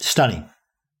 Stunning.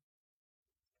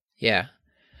 Yeah,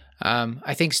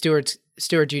 I think Stuart,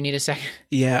 do you need a second?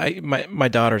 Yeah, my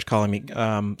daughter's calling me, so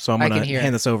I'm gonna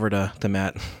hand this over to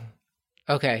Matt.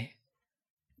 Okay.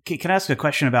 Can I ask a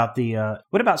question about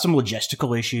what about some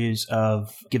logistical issues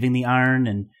of giving the iron?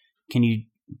 And can you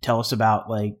tell us about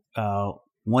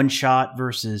one shot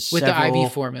versus with several? The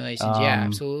IV formulations? Yeah,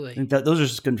 absolutely. Those are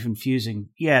just confusing.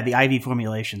 Yeah, the IV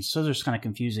formulations. So those are just kind of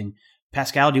confusing.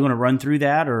 Pascal, do you want to run through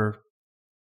that or?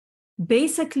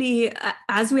 Basically,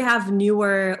 as we have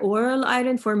newer oral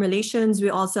iron formulations,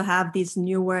 we also have these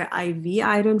newer IV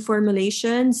iron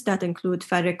formulations that include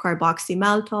ferric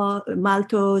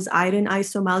carboxymaltose, iron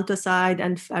isomaltoside,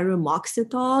 and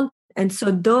ferromoxitol. And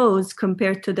so those,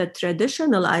 compared to the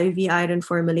traditional IV iron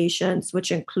formulations,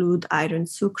 which include iron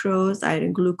sucrose,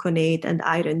 iron gluconate, and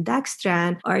iron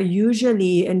dextran, are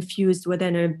usually infused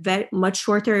within a very much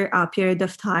shorter period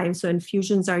of time. So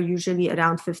infusions are usually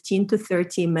around 15 to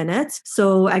 30 minutes.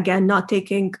 So again, not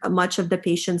taking much of the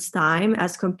patient's time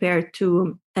as compared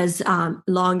to as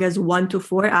long as 1 to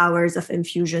 4 hours of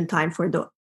infusion time for the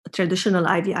traditional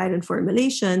IV iron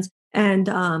formulations. And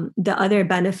the other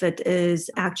benefit is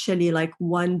actually like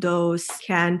one dose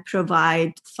can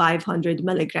provide 500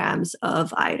 milligrams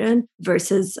of iron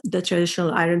versus the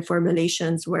traditional iron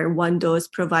formulations where one dose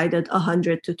provided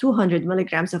 100 to 200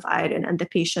 milligrams of iron and the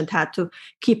patient had to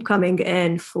keep coming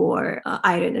in for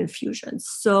iron infusions.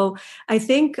 So I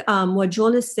think what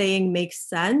Joel is saying makes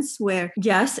sense where,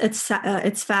 yes,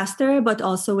 it's faster, but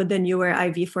also with the newer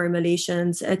IV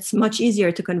formulations, it's much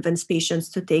easier to convince patients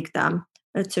to take them.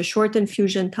 It's a short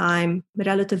infusion time,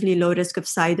 relatively low risk of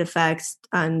side effects,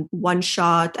 and one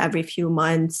shot every few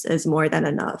months is more than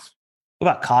enough. What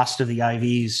about cost of the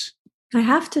IVs? I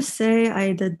have to say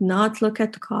I did not look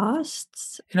at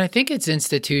costs. And I think it's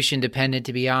institution dependent,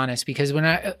 to be honest, because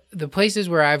the places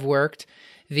where I've worked,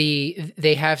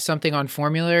 they have something on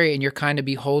formulary and you're kind of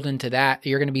beholden to that.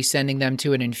 You're going to be sending them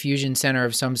to an infusion center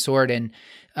of some sort, and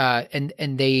iron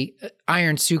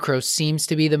sucrose seems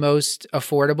to be the most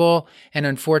affordable. And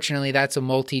unfortunately, that's a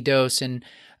multi-dose. And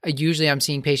usually I'm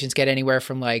seeing patients get anywhere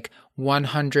from like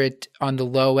 100 on the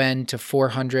low end to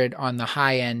 400 on the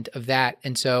high end of that.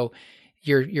 And so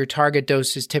your target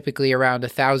dose is typically around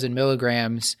 1,000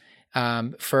 milligrams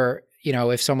for,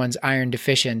 if someone's iron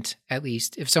deficient, at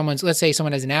least. If let's say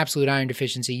someone has an absolute iron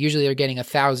deficiency, usually they're getting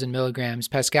 1,000 milligrams.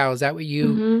 Pascal, is that what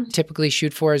you typically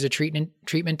shoot for as a treatment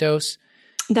dose?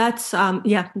 That's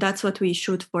what we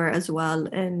shoot for as well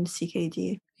in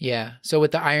CKD. Yeah. So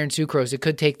with the iron sucrose, it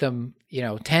could take them,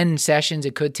 10 sessions.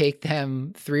 It could take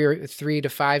them 3 to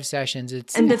 5 sessions.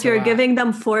 If you're giving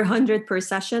them 400 per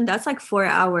session, that's like 4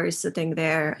 hours sitting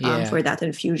there for that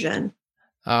infusion.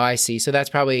 Oh, I see. So that's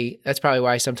probably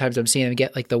why sometimes I'm seeing them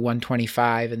get like the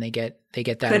 125 and they get that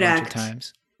Correct. A bunch of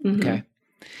times. Mm-hmm. Okay.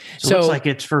 So it looks like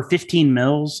it's for 15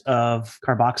 mils of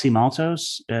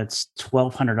carboxymaltose. It's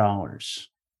 $1,200.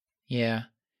 Yeah.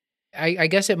 I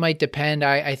guess it might depend.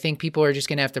 I think people are just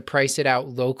going to have to price it out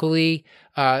locally.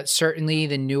 Certainly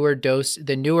the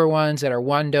newer ones that are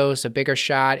one dose, a bigger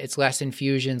shot, it's less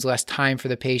infusions, less time for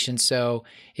the patient. So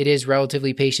it is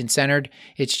relatively patient-centered.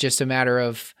 It's just a matter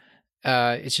of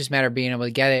being able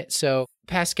to get it. So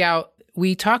Pascal,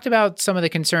 we talked about some of the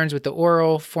concerns with the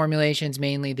oral formulations,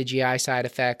 mainly the GI side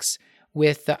effects.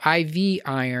 With the IV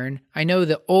iron, I know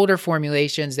the older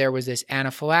formulations, there was this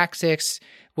anaphylaxis,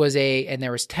 and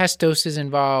there was test doses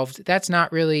involved. That's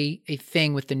not really a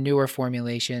thing with the newer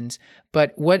formulations.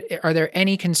 But are there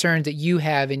any concerns that you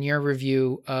have in your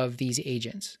review of these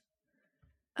agents?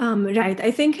 Right.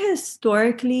 I think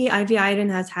historically, IV iron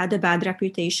has had a bad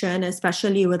reputation,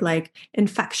 especially with like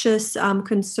infectious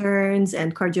concerns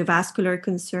and cardiovascular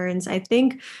concerns. I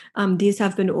think these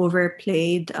have been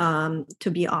overplayed,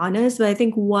 to be honest. But I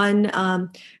think one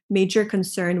major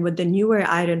concern with the newer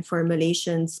iron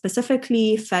formulations,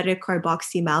 specifically ferric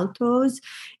carboxymaltose,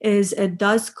 is it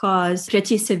does cause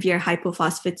pretty severe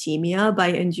hypophosphatemia by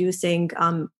inducing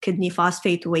kidney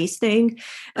phosphate wasting.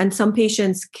 And some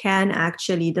patients can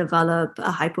actually develop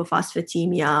a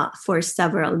hypophosphatemia for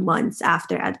several months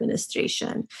after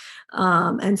administration.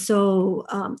 And so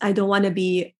I don't want to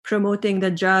be promoting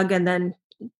the drug and then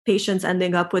patients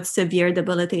ending up with severe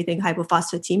debilitating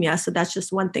hypophosphatemia. So that's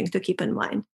just one thing to keep in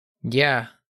mind. Yeah.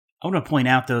 I want to point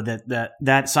out, though,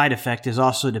 that side effect is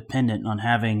also dependent on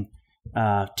having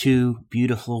 2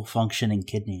 beautiful functioning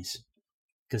kidneys,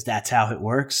 because that's how it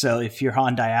works. So if you're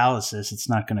on dialysis, it's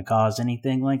not going to cause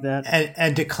anything like that.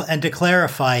 And to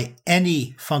clarify,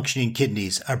 any functioning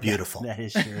kidneys are beautiful. That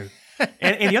is true.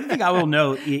 and the other thing I will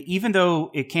note, even though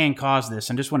it can cause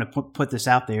this, and just want to put this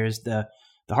out there, is the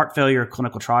heart failure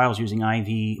clinical trials using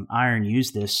IV iron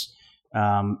use this.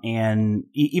 And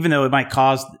even though it might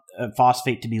cause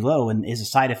phosphate to be low and is a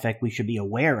side effect we should be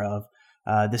aware of,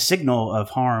 the signal of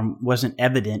harm wasn't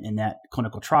evident in that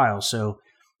clinical trial. So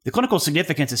the clinical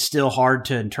significance is still hard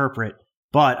to interpret.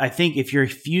 But I think if you're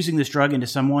fusing this drug into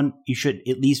someone, you should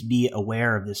at least be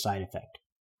aware of this side effect.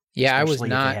 Yeah, I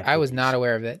was not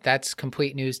aware of it. That's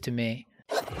complete news to me.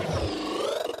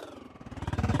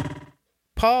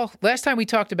 Paul, last time we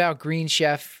talked about Green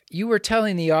Chef, you were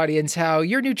telling the audience how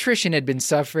your nutrition had been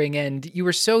suffering, and you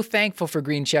were so thankful for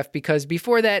Green Chef because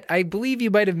before that, I believe you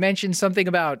might have mentioned something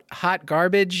about hot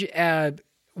garbage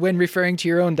when referring to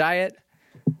your own diet.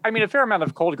 I mean, a fair amount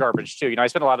of cold garbage too. I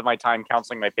spend a lot of my time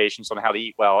counseling my patients on how to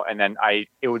eat well, and then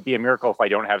it would be a miracle if I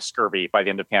don't have scurvy by the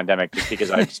end of the pandemic, just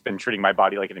because I've just been treating my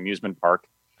body like an amusement park.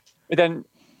 But then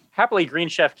happily, Green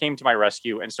Chef came to my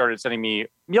rescue and started sending me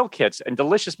meal kits, and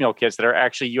delicious meal kits that are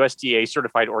actually USDA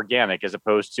certified organic, as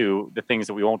opposed to the things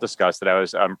that we won't discuss that I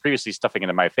was previously stuffing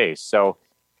into my face. So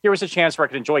here was a chance where I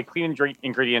could enjoy clean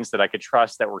ingredients that I could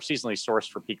trust, that were seasonally sourced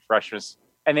for peak freshness.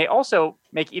 And they also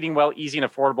make eating well easy and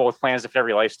affordable with plans to fit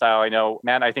every lifestyle. I know,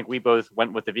 Matt, I think we both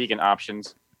went with the vegan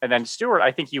options. And then Stuart,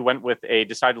 I think you went with a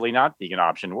decidedly not vegan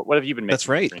option. What have you been making? That's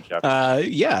right.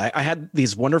 I had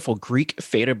these wonderful Greek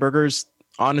feta burgers.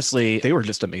 Honestly, they were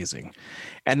just amazing.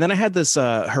 And then I had this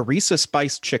harissa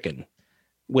spiced chicken,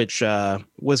 which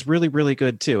was really, really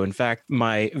good too. In fact,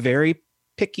 my very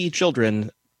picky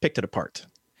children picked it apart.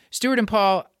 Stuart and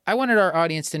Paul, I wanted our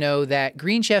audience to know that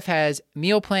Green Chef has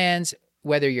meal plans,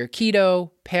 whether you're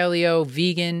keto, paleo,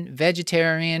 vegan,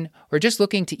 vegetarian, or just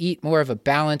looking to eat more of a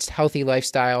balanced, healthy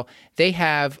lifestyle. They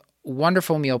have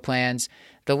wonderful meal plans.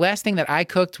 The last thing that I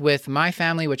cooked with my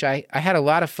family, which I had a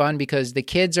lot of fun because the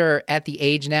kids are at the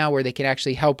age now where they can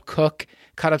actually help cook,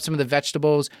 cut up some of the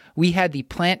vegetables. We had the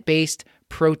plant-based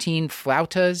protein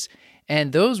flautas,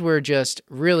 and those were just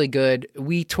really good.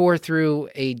 We tore through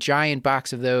a giant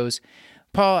box of those.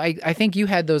 Paul, I think you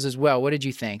had those as well. What did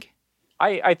you think?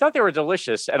 I thought they were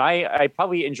delicious, and I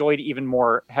probably enjoyed even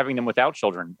more having them without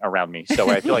children around me.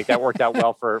 So I feel like that worked out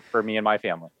well for me and my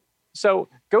family. So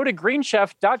go to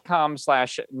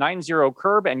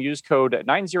greenchef.com/90curb and use code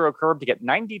 90curb to get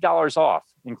 $90 off,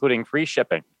 including free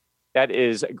shipping. That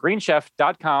is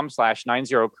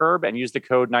greenchef.com/90curb and use the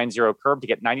code 90curb to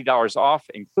get $90 off,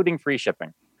 including free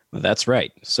shipping. That's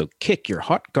right. So kick your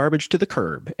hot garbage to the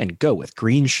curb and go with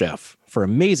Green Chef for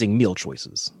amazing meal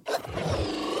choices.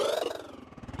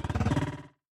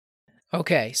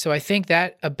 Okay, so I think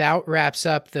that about wraps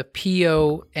up the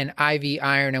PO and IV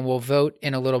iron, and we'll vote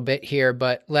in a little bit here,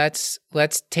 but let's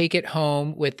take it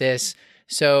home with this.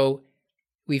 So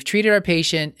we've treated our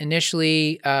patient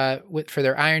initially for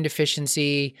their iron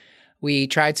deficiency. We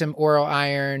tried some oral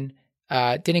iron,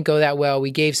 didn't go that well.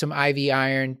 We gave some IV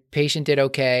iron, patient did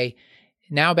okay.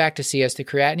 Now back to see us. The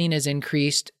creatinine has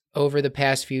increased over the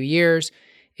past few years.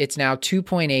 It's now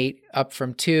 2.8 up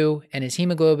from 2, and his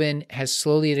hemoglobin has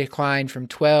slowly declined from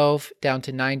 12 down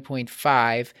to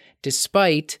 9.5,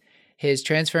 despite his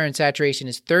transferrin saturation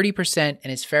is 30%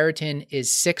 and his ferritin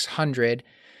is 600.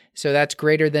 So that's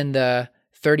greater than the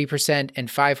 30% and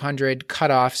 500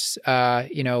 cutoffs,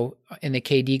 in the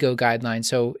KDIGO guidelines.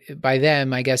 So by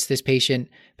them, I guess this patient,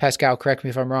 Pascal, correct me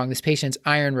if I'm wrong, this patient's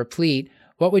iron replete.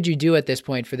 What would you do at this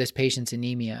point for this patient's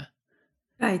anemia?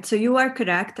 Right. So you are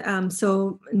correct.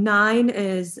 So 9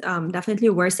 is definitely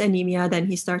worse anemia than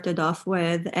he started off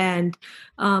with. And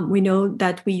we know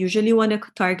that we usually want to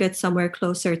target somewhere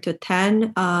closer to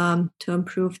 10 to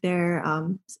improve their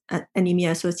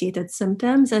anemia-associated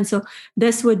symptoms. And so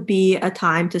this would be a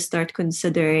time to start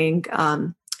considering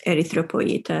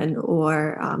erythropoietin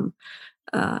or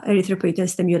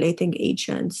erythropoietin-stimulating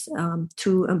agents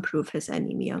to improve his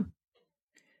anemia.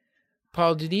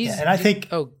 Paul, do these... Yeah, and I think...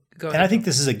 Oh, go ahead. And I think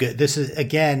this is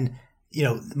again,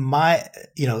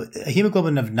 a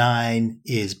hemoglobin of 9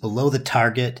 is below the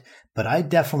target, but I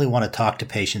definitely want to talk to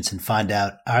patients and find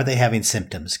out, are they having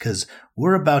symptoms? Because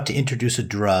we're about to introduce a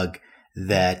drug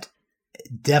that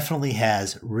definitely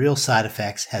has real side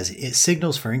effects, has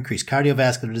signals for increased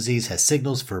cardiovascular disease, has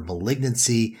signals for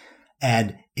malignancy.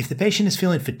 And if the patient is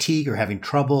feeling fatigue or having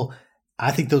trouble,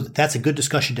 I think that's a good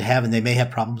discussion to have, and they may have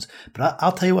problems. But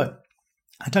I'll tell you what,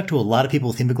 I talked to a lot of people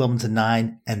with hemoglobins of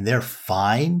 9 and they're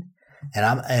fine. And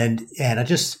I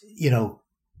just,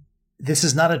 this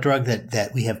is not a drug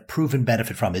that we have proven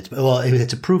benefit from.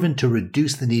 It's proven to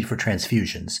reduce the need for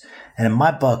transfusions. And in my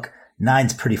book,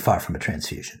 9's pretty far from a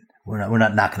transfusion. We're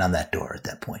not knocking on that door at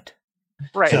that point.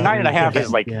 Right. So, 9.5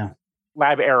 is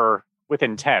lab error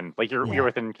within 10. Like you're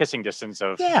within kissing distance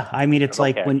of. Yeah. I mean, it's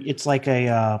like when it's like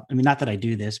not that I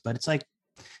do this, but it's like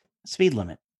speed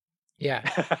limit. Yeah.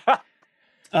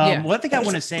 One thing I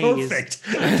want to say is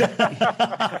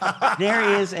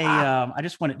there is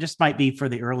this might be for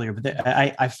the earlier, but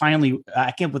I finally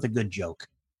came up with a good joke.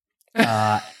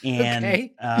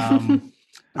 Okay.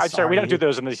 I'm sorry, we don't do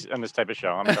those on this type of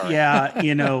show. I'm sorry. Yeah,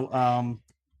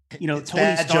 Tony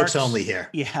Stark's jokes only here.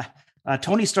 Yeah,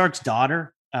 Tony Stark's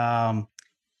daughter.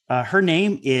 Her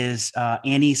name is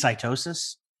Annie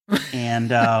Cytosis,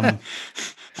 and I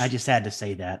just had to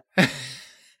say that.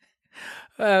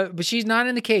 But she's not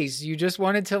in the case. You just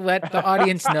wanted to let the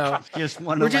audience know. Just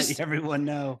want to let everyone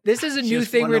know. This is a new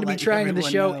thing we're going to be trying in the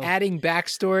show, adding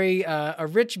backstory, a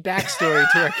rich backstory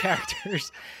to our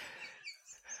characters.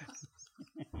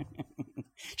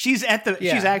 She's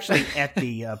actually at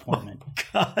the appointment. Oh,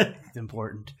 God. It's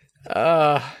important.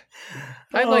 I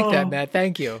like that, Matt.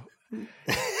 Thank you.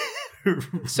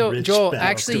 So Joel,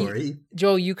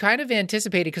 you kind of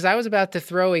anticipated, because I was about to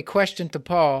throw a question to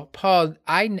Paul. Paul,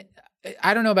 I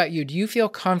don't know about you. Do you feel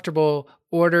comfortable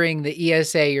ordering the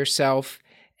ESA yourself?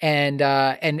 And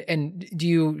do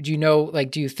you know,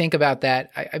 do you think about that?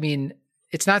 I mean,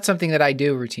 it's not something that I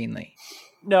do routinely.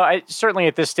 No, certainly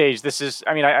at this stage, this is,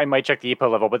 I might check the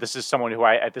EPO level, but this is someone who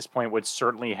I, at this point, would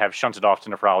certainly have shunted off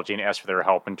to nephrology and asked for their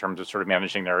help in terms of sort of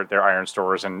managing their iron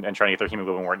stores and trying to get their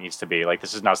hemoglobin where it needs to be. Like,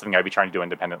 this is not something I'd be trying to do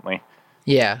independently.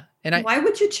 Yeah. Why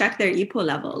would you check their EPO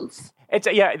levels?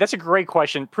 That's a great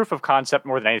question. Proof of concept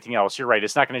more than anything else. You're right.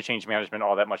 It's not going to change management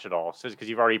all that much at all. So, because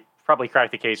you've already probably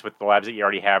cracked the case with the labs that you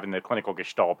already have in the clinical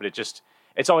gestalt, but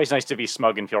it's always nice to be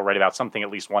smug and feel right about something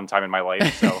at least one time in my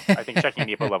life. So I think checking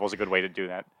the EPO level is a good way to do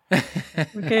that.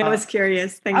 Okay, I was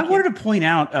curious. Thank you. I wanted to point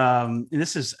out, and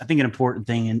this is, I think, an important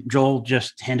thing, and Joel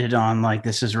just hinted on, like,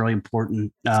 this is really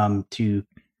important to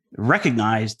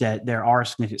recognize that there are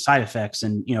significant side effects.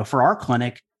 And, for our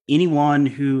clinic, anyone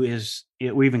who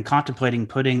we're even contemplating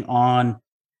putting on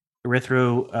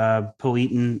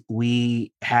erythropoietin,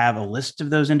 we have a list of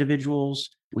those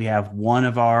individuals. We have one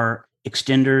of our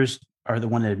extenders are the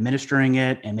one administering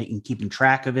it and keeping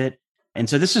track of it. And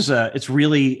so it's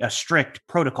really a strict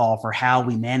protocol for how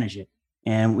we manage it.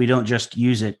 And we don't just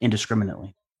use it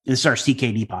indiscriminately. This is our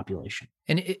CKD population.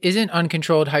 And isn't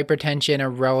uncontrolled hypertension a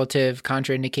relative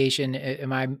contraindication?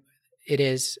 It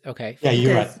is? Okay. Yeah,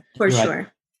 you're right. For sure. Right.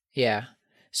 Yeah.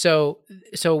 So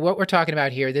what we're talking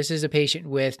about here, this is a patient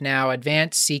with now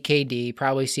advanced CKD,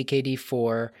 probably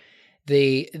CKD4.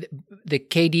 The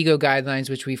KDIGO guidelines,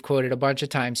 which we've quoted a bunch of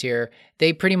times here,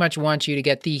 they pretty much want you to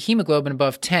get the hemoglobin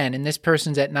above 10, and this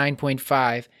person's at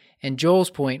 9.5. And Joel's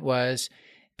point was,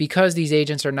 because these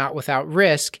agents are not without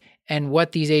risk, and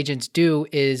what these agents do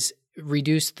is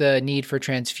reduce the need for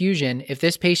transfusion, if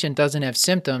this patient doesn't have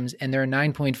symptoms and they're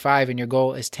 9.5 and your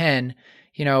goal is 10,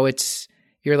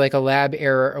 you're like a lab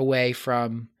error away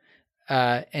from,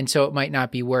 and so it might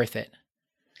not be worth it.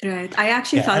 Right. I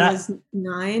actually thought it was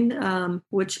 9,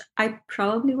 which I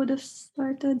probably would have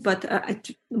started, but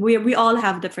we all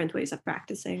have different ways of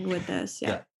practicing with this.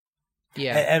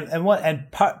 Yeah.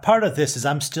 And part of this is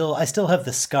I still have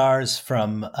the scars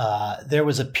from there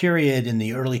was a period in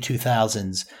the early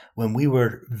 2000s when we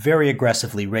were very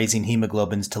aggressively raising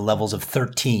hemoglobins to levels of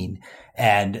 13,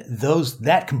 and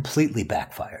that completely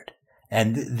backfired.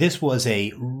 And this was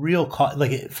a real,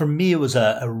 for me, it was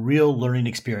a real learning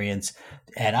experience.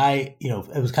 And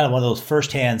it was kind of one of those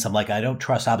firsthands. I'm like, I don't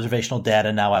trust observational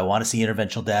data now. I want to see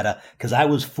interventional data, because I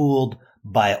was fooled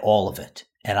by all of it.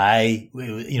 And I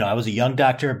was a young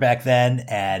doctor back then,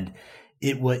 and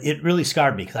it really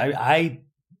scarred me, because I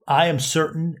am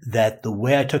certain that the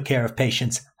way I took care of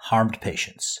patients harmed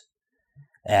patients.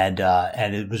 And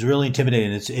it was really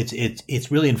intimidating.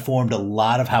 It's really informed a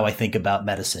lot of how I think about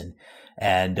medicine.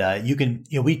 And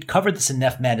we covered this in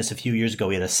NephMadness a few years ago.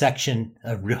 We had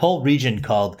a whole region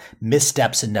called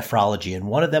missteps in nephrology, and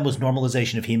one of them was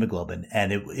normalization of hemoglobin.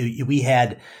 And we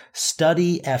had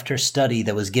study after study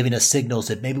that was giving us signals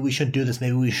that maybe we shouldn't do this,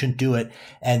 maybe we shouldn't do it.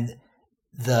 And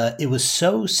it was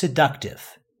so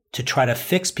seductive to try to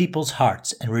fix people's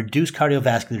hearts and reduce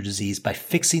cardiovascular disease by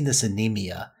fixing this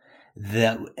anemia,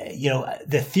 that,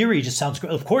 the theory just sounds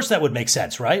great. Of course, that would make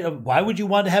sense, right? Why would you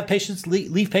want to have patients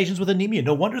leave patients with anemia?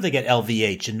 No wonder they get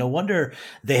LVH, and no wonder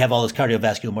they have all this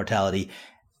cardiovascular mortality.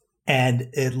 And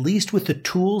at least with the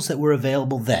tools that were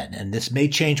available then, and this may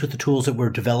change with the tools that we're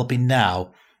developing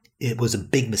now, it was a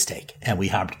big mistake, and we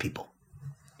harmed people.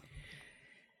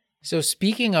 So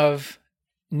speaking of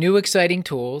new exciting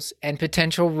tools and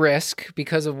potential risk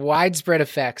because of widespread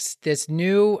effects,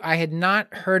 I had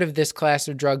not heard of this class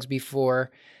of drugs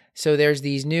before. So there's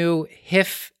these new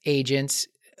HIF agents.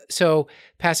 So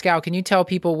Pascal, can you tell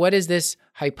people, what is this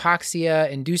hypoxia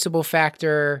inducible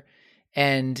factor,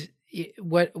 and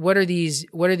what are these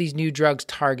new drugs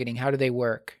targeting? How do they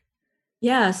work?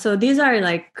 Yeah, so these are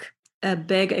like a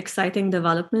big exciting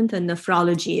development in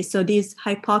nephrology. So these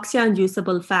hypoxia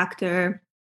inducible factor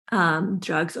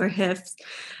drugs, or HIFs.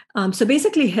 So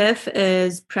basically, HIF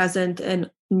is present in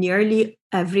nearly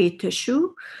every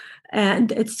tissue,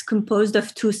 and it's composed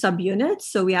of 2 subunits.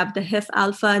 So we have the HIF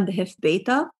alpha and the HIF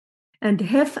beta. And the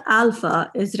HIF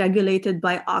alpha is regulated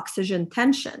by oxygen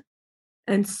tension.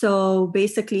 And so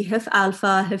basically, HIF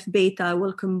alpha, HIF beta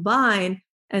will combine,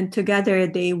 and together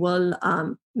they will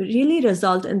really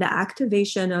result in the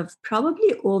activation of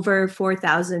probably over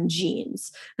 4,000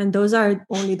 genes. And those are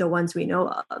only the ones we know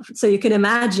of. So you can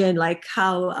imagine like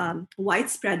how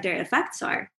widespread their effects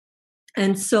are.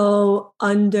 And so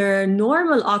under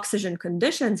normal oxygen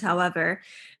conditions, however,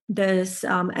 this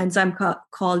enzyme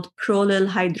called prolyl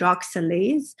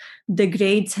hydroxylase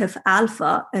degrades HIF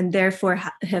alpha, and therefore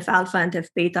HIF alpha and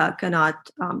HIF beta cannot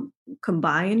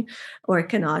combine or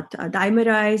cannot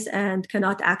dimerize and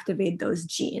cannot activate those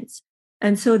genes.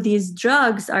 And so these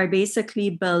drugs are basically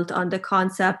built on the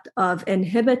concept of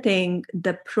inhibiting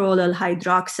the prolyl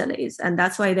hydroxylase. And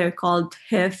that's why they're called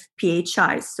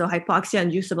HIF-PHIs. So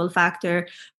hypoxia-inducible factor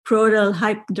prolyl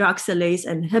hydroxylase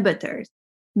inhibitors,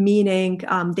 meaning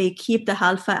they keep the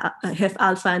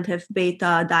HIF-alpha and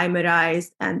HIF-beta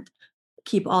dimerized and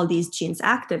keep all these genes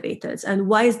activated. And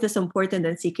why is this important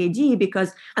in CKD?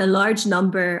 Because a large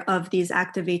number of these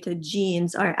activated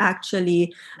genes are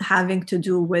actually having to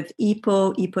do with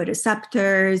EPO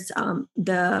receptors,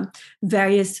 the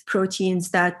various proteins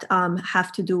that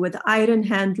have to do with iron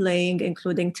handling,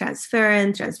 including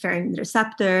transferrin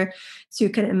receptor. So you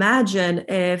can imagine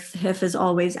if HIF is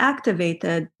always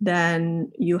activated,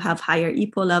 then you have higher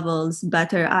EPO levels,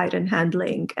 better iron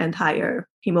handling, and higher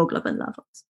hemoglobin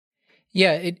levels.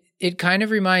 Yeah, it kind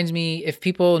of reminds me, if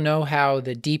people know how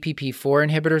the DPP-4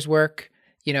 inhibitors work,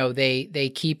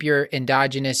 they keep your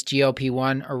endogenous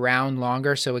GLP-1 around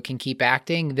longer so it can keep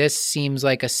acting. This seems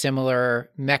like a similar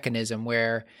mechanism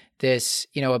where this,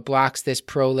 it blocks this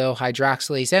prolyl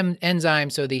hydroxylase enzyme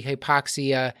so the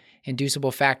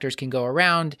hypoxia-inducible factors can go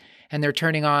around, and they're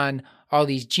turning on all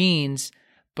these genes.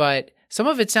 But some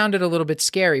of it sounded a little bit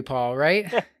scary, Paul,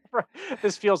 right?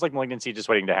 This feels like malignancy just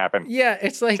waiting to happen. Yeah,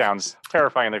 it's like... Sounds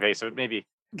terrifying on the face of it, maybe.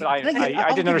 But I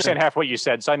didn't understand half what you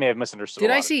said, so I may have misunderstood.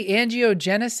 Did I see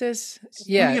angiogenesis?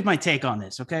 Yeah. Let me give my take on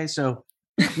this, okay? So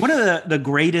one of the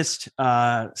greatest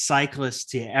cyclists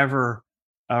to ever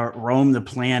roam the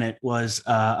planet was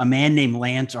a man named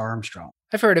Lance Armstrong.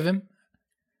 I've heard of him.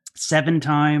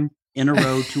 7-time in a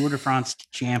row Tour de France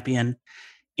champion.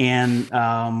 And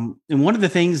one of the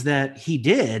things that he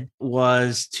did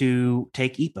was to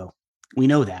take EPO. We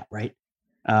know that, right?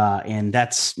 And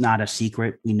that's not a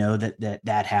secret. We know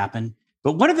that happened.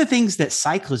 But one of the things that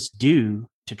cyclists do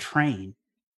to train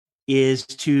is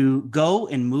to go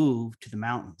and move to the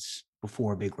mountains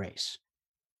before a big race.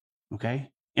 Okay?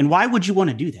 And why would you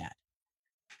want to do that?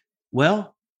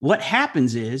 Well, what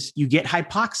happens is you get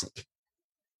hypoxic.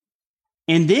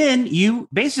 And then you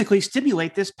basically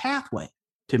stimulate this pathway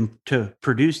to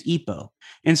produce EPO.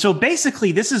 And so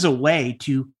basically this is a way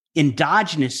to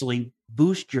endogenously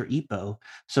boost your EPO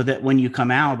so that when you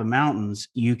come out of the mountains,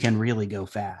 you can really go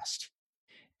fast.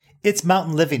 It's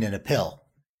mountain living in a pill.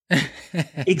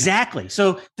 Exactly.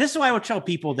 So this is why I would tell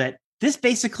people that this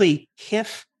basically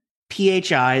HIF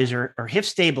PHIs or HIF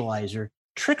stabilizer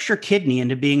tricks your kidney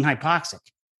into being hypoxic,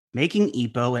 making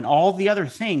EPO and all the other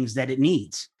things that it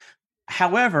needs.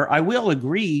 However, I will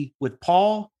agree with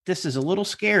Paul. This is a little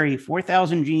scary.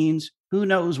 4,000 genes. Who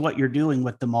knows what you're doing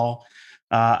with them all?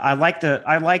 I like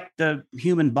the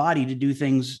human body to do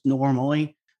things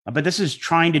normally, but this is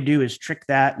trying to do is trick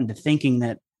that into thinking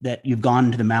that you've gone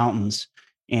into the mountains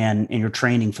and you're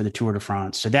training for the Tour de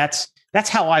France. So that's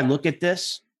how I look at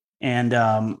this, and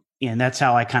that's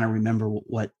how I kind of remember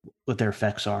what their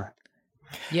effects are.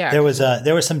 Yeah, there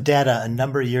was some data a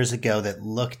number of years ago that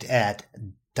looked at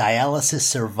dialysis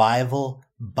survival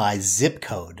by zip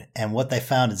code. And what they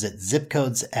found is that zip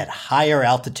codes at higher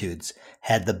altitudes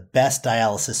had the best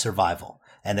dialysis survival.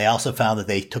 And they also found that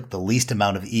they took the least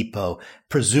amount of EPO.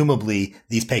 Presumably,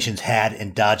 these patients had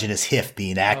endogenous HIF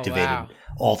being activated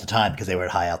all the time because they were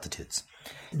at high altitudes.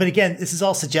 But again, this is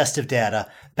all suggestive data.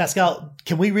 Pascal,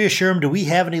 can we reassure them? Do we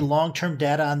have any long-term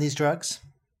data on these drugs?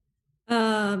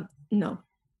 No.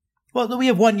 Well, we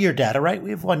have 1 year data, right?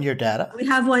 We have 1 year data. We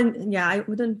have one. Yeah, I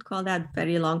wouldn't call that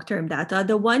very long-term data.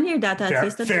 The 1 year data, at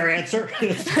least. Fair answer.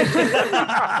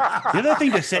 The other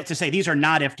thing to say, these are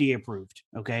not FDA approved.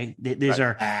 Okay, these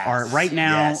are right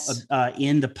now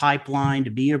in the pipeline to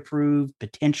be approved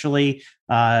potentially,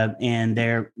 and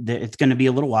it's going to be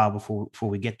a little while before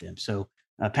we get them. So,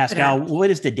 Pascal, what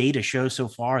does the data show so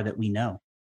far that we know?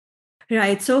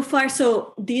 Right. So far,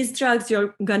 so these drugs,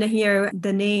 you're going to hear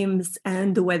the names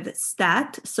end with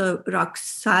stat. So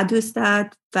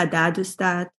roxadustat,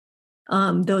 vadadustat,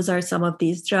 those are some of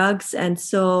these drugs. And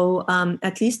so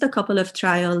at least a couple of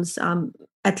trials,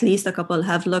 at least a couple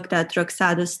have looked at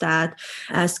roxadustat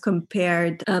as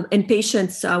compared in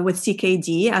patients with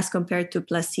CKD as compared to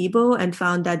placebo, and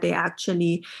found that they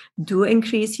actually do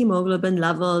increase hemoglobin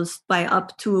levels by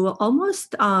up to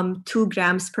almost 2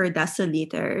 grams per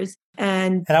deciliters.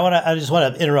 And I just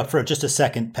want to interrupt for just a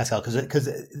second, Pascal, because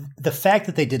the fact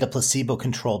that they did a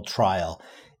placebo-controlled trial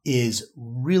is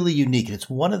really unique. And it's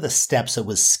one of the steps that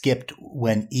was skipped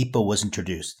when EPO was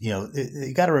introduced.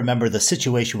 You got to remember the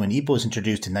situation when EPO was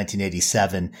introduced in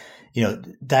 1987.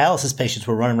 dialysis patients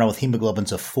were running around with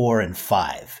hemoglobins of 4 and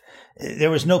 5.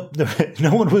 There was no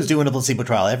one was doing a placebo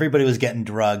trial. Everybody was getting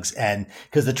drugs, and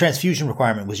because the transfusion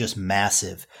requirement was just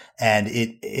massive, and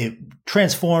it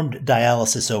transformed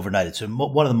dialysis overnight. It's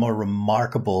one of the more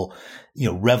remarkable,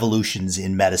 revolutions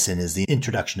in medicine is the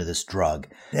introduction of this drug.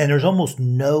 And there's almost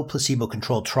no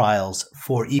placebo-controlled trials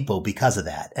for EPO because of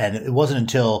that. And it wasn't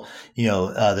until,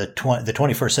 the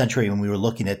 21st century when we were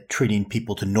looking at treating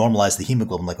people to normalize the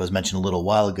hemoglobin, like I was mentioned a little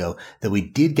while ago, that we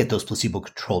did get those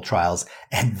placebo-controlled trials.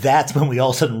 And that's when we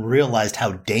all of a sudden realized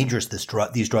how dangerous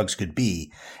these drugs could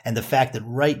be. And the fact that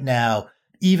right now,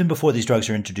 even before these drugs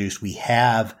are introduced, we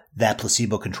have that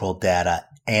placebo-controlled data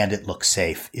and it looks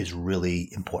safe is really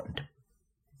important.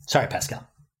 Sorry, Pascal.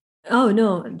 Oh,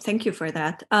 no, thank you for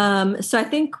that. So I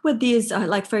think with these,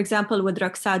 like, for example, with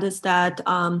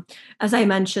roxadustat, as I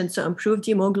mentioned, so improved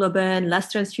hemoglobin,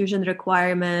 less transfusion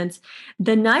requirements.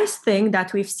 The nice thing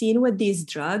that we've seen with these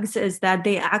drugs is that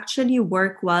they actually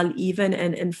work well even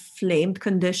in inflamed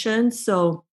conditions.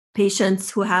 So patients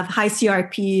who have high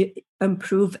CRP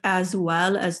improve as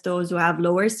well as those who have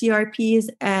lower CRPs.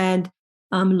 And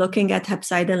looking at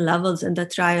hepcidin levels in the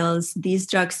trials, these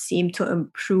drugs seem to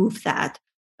improve that.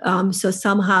 So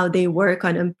somehow they work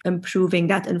on improving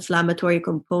that inflammatory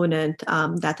component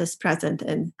that is present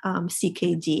in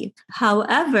CKD.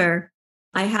 However,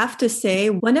 I have to say,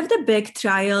 one of the big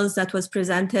trials that was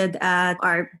presented at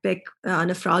our big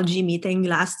nephrology meeting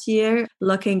last year,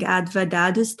 looking at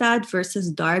vadadustat versus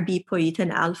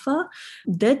darbepoetin alpha,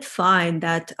 did find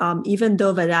that even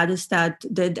though vadadustat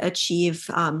did achieve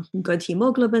good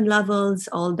hemoglobin levels,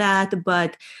 all that,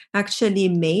 but actually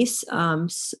MACE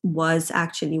was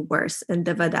actually worse in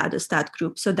the vadadustat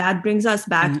group. So that brings us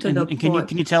back to the point.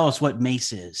 Can you tell us what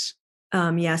MACE is?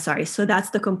 So that's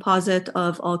the composite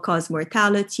of all-cause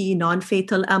mortality,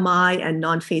 non-fatal MI, and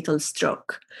non-fatal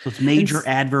stroke. So it's major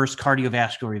adverse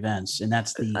cardiovascular events, and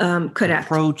that's the correct.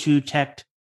 Pro-2-TECT.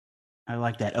 I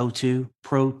like that. O2,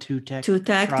 Pro-2-TECT.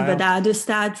 2-TECT,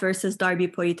 vadadustat versus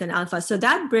darbepoetin alpha. So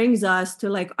that brings us to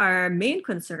like our main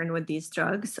concern with these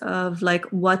drugs of like,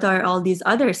 what are all these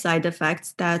other side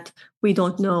effects that we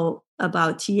don't know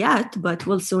about yet, but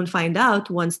we'll soon find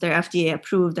out once they're FDA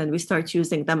approved and we start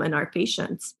using them in our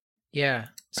patients. Yeah.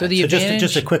 So the advantage...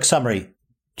 just a quick summary: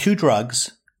 2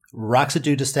 drugs,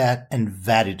 roxadustat and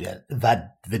vadadustat.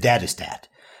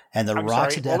 And the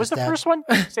roxadustat. What was the first one?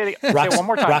 Say it one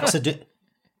more time. Roxadustat.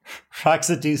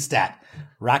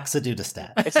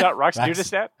 It's not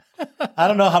roxadustat? I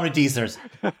don't know how many D's there's.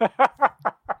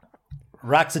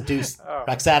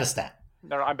 Roxadustat.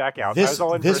 No, I'm back out. This, I was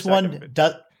all in this for a one second,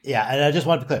 does. Yeah, and I just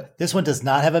want to be clear. This one does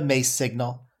not have a MACE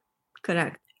signal.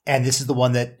 Correct. And this is the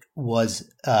one that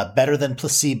was better than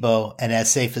placebo and as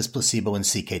safe as placebo in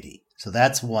CKD. So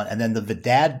that's one. And then the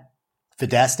vadadustat?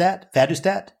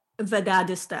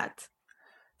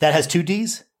 That has 2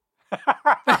 Ds?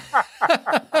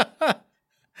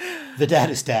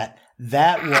 Vadadustat.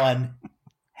 That one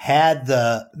had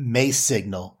the MACE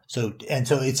signal. So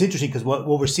it's interesting because what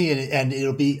we're seeing, and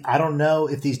it'll be, I don't know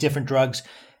if these different drugs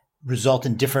result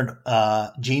in different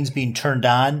genes being turned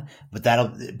on,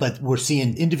 but we're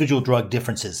seeing individual drug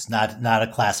differences, not a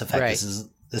class effect. Right. This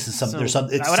is some. So there's some.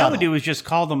 It's what subtle. I would do is just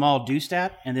call them all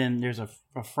Dustat, and then there's a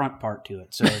front part to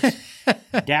it. So it's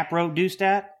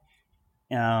Daprodustat,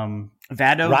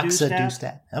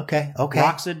 Vadodustat, Okay.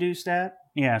 Roxadustat.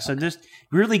 Yeah. So just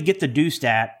really get the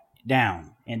Dustat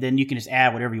down, and then you can just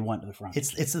add whatever you want to the front.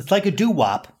 It's like a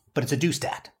doo-wop, but it's a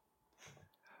Dustat.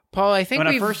 Paul, I think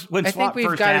we've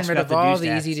gotten rid of all the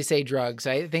Dustats. easy to say drugs.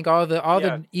 I think all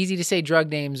the easy to say drug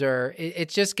names are.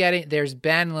 It's just getting there's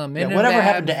Banlaminumab whatever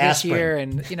happened to this aspirin? year,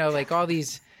 and like all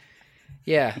these.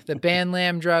 Yeah, the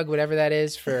Banlam drug, whatever that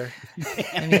is for.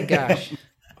 I mean, gosh.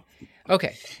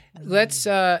 Okay, let's.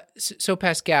 So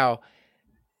Pascal,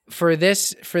 for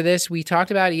this, we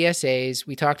talked about ESAs.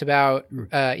 We talked about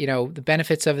the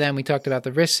benefits of them. We talked about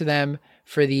the risks of them.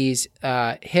 For these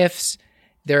HIFs,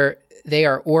 they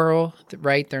are oral,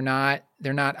 right? They're not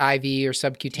IV or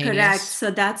subcutaneous. Correct.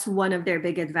 So that's one of their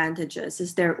big advantages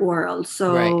is they're oral.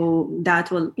 So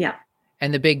that will, yeah.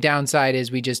 And the big downside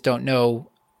is we just don't know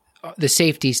the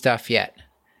safety stuff yet.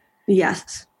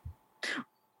 Yes.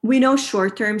 We know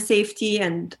short-term safety,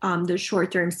 and the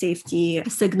short-term safety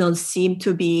signals seem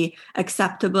to be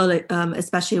acceptable,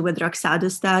 especially with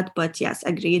roxadustat. But yes,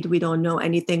 agreed, we don't know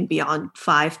anything beyond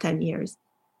 5-10 years.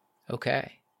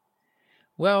 Okay.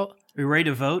 Well, we ready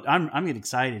to vote? I'm getting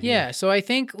excited. Yeah. Here. So I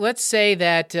think let's say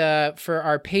that for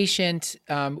our patient,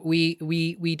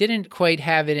 we didn't quite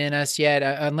have it in us yet,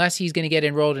 unless he's going to get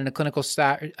enrolled in a clinical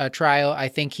trial. I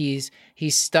think he's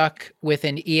stuck with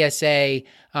an ESA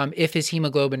if his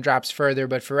hemoglobin drops further.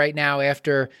 But for right now,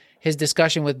 after his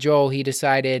discussion with Joel, he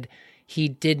decided he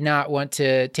did not want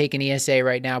to take an ESA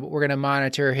right now. But we're going to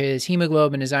monitor his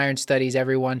hemoglobin, his iron studies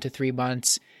every 1 to 3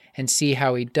 months and see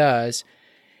how he does.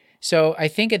 So I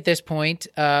think at this point,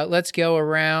 let's go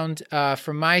around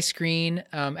from my screen.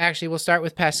 Actually, we'll start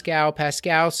with Pascal.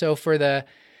 Pascal, so for the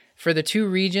 2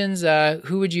 regions,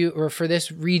 for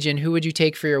this region, who would you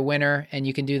take for your winner? And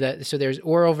you can do that. So there's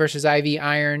oral versus IV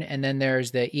iron, and then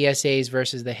there's the ESAs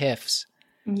versus the HIFs.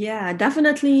 Yeah,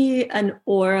 definitely an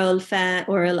oral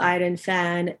iron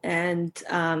fan. And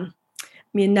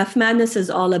NephMadness is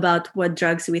all about what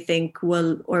drugs we think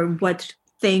what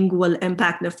thing will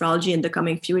impact nephrology in the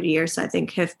coming few years. So I think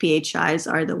HIF PHIs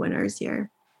are the winners here.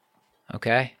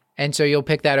 Okay. And so you'll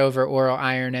pick that over oral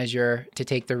iron to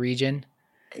take the region?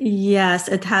 Yes,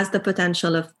 it has the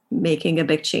potential of making a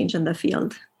big change in the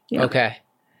field. Yeah. Okay.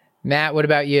 Matt, what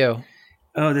about you?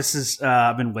 Oh, this is,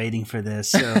 I've been waiting for this.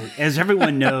 So as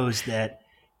everyone knows that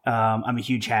I'm a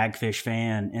huge hagfish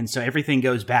fan. And so everything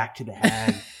goes back to the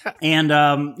hag and,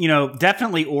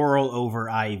 definitely oral over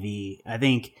IV. I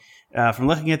think, from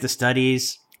looking at the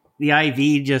studies, the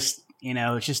IV just,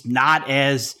 it's just not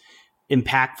as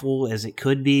impactful as it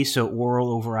could be. So oral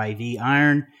over IV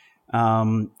iron.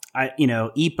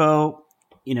 EPO,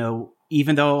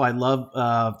 even though I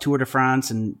love Tour de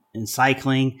France and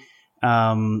cycling,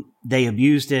 they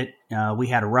abused it. We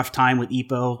had a rough time with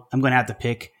EPO. I'm going to have to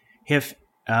pick HIF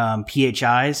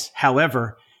PHIs.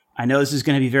 However, I know this is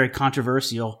going to be very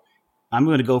controversial. I'm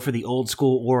going to go for the old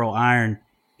school oral iron.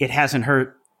 It hasn't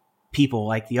hurt people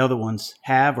like the other ones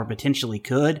have or potentially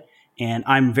could. And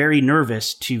I'm very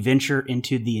nervous to venture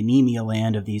into the anemia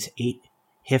land of these 8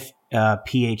 HIF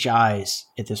PHIs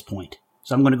at this point.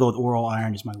 So I'm going to go with oral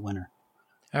iron as my winner.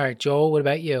 All right, Joel, what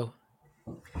about you?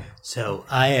 So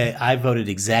I voted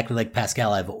exactly like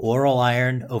Pascal. I have oral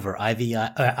iron over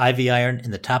IV iron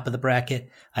in the top of the bracket.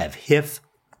 I have HIF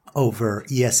over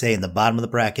ESA in the bottom of the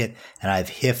bracket. And I have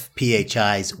HIF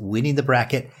PHIs winning the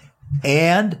bracket.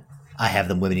 And I have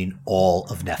them winning all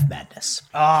of NephMadness.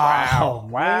 Oh,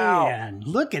 wow. Man.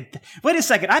 Look at that. Wait a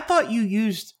second. I thought you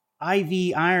used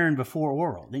IV iron before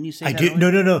oral. Didn't you say I that? do.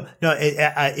 No.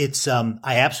 It's I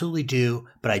absolutely do.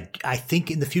 But I think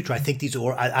in the future, I think these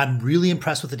I'm really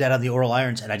impressed with the data on the oral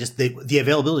irons, and the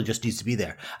availability just needs to be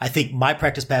there. I think my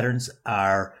practice patterns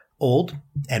are old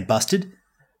and busted.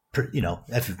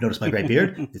 If you've noticed my gray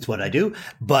beard, it's what I do.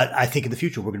 But I think in the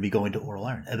future we're going to be going to oral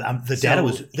iron. The data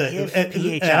was,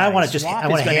 and I want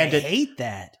to hand it. Hate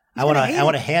that. I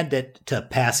want to hand it to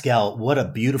Pascal. What a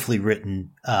beautifully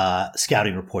written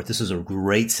scouting report. This is a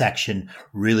great section.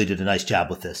 Really did a nice job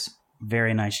with this.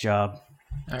 Very nice job.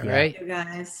 All right, you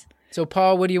guys. So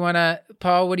Paul, what do you want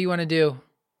to do?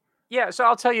 Yeah, so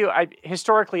I'll tell you,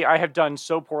 historically, I have done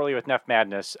so poorly with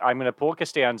NephMadness. I'm going to pull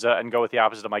Costanza and go with the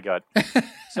opposite of my gut.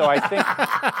 So I think...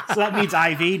 So that means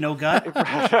IV, no gut?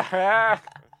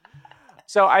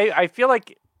 So I feel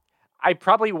like I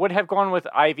probably would have gone with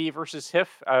IV versus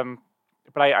HIF,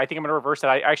 but I think I'm going to reverse that.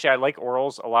 I like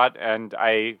orals a lot, and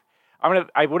I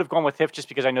would have gone with HIF just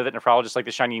because I know that nephrologists like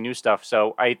the shiny new stuff.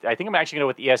 So I think I'm actually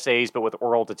going to go with ESAs, but with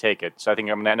oral to take it. So I think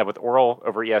I'm going to end up with oral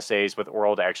over ESAs, with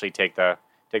oral to actually take the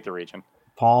region.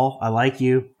 Paul, I like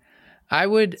you.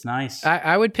 It's nice.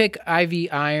 I would pick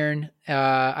IV iron.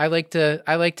 I like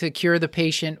to cure the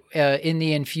patient in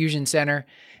the infusion center,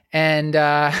 and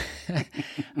I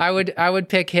would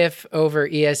pick HIF over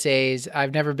ESAs.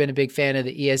 I've never been a big fan of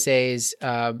the ESAs,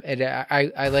 and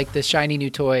I like the shiny new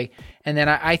toy. And then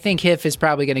I think HIF is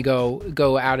probably going to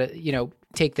go out of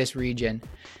take this region,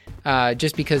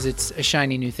 just because it's a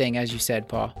shiny new thing, as you said,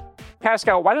 Paul.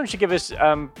 Pascal, why don't you give us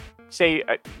the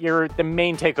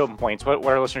main take-home points, what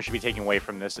our listeners should be taking away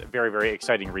from this very, very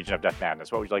exciting region of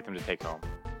NephMadness? What would you like them to take home?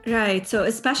 Right. So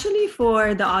especially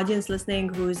for the audience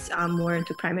listening who's more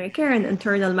into primary care and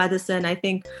internal medicine, I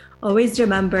think always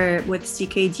remember with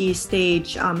CKD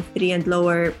stage 3 and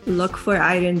lower, look for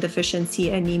iron deficiency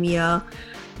anemia.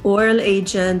 Oral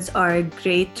agents are a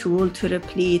great tool to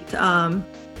replete iron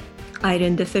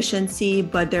deficiency,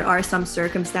 but there are some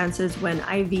circumstances when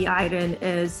IV iron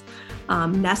is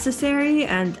necessary,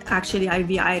 and actually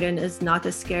IV iron is not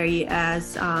as scary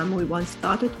as we once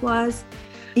thought it was.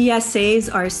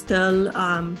 ESAs are still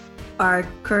our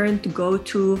current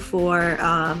go-to for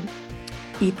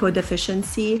EPO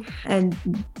deficiency.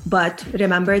 But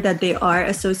remember that they are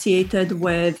associated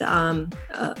with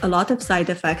a lot of side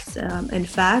effects, in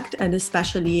fact, and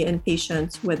especially in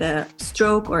patients with a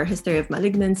stroke or history of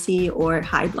malignancy or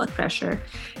high blood pressure.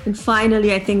 And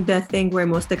finally, I think the thing we're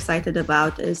most excited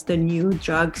about is the new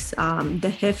drugs, the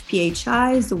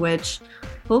HIF-PHIs, which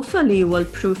hopefully will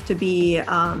prove to be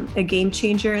a game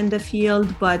changer in the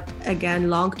field. But again,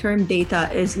 long-term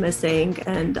data is missing,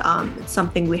 and it's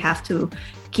something we have to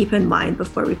keep in mind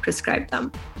before we prescribe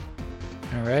them.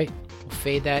 All right, we'll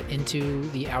fade that into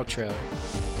the outro.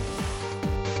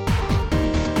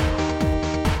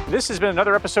 This has been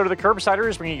another episode of The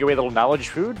Curbsiders, bringing you a little knowledge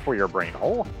food for your brain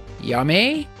hole.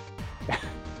 Yummy.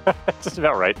 That's just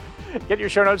about right. Get your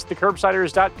show notes at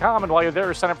thecurbsiders.com, and while you're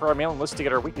there, sign up for our mailing list to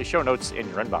get our weekly show notes in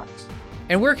your inbox.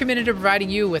 And we're committed to providing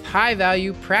you with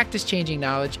high-value, practice-changing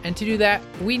knowledge. And to do that,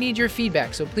 we need your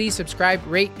feedback. So please subscribe,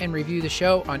 rate, and review the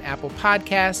show on Apple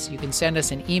Podcasts. You can send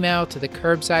us an email to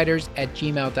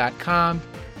thecurbsiders@gmail.com.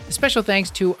 A special thanks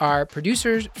to our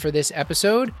producers for this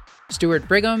episode, Stuart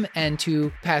Brigham, and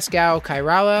to Pascal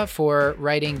Kairala for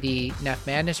writing the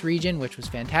NephMadness region, which was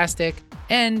fantastic.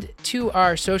 And to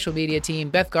our social media team,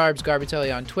 Beth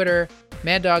Garbatelli on Twitter,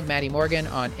 Mad Dog Maddie Morgan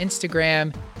on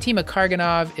Instagram, Tima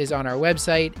Karganov is on our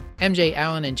website, MJ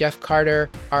Allen and Jeff Carter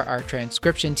are our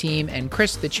transcription team, and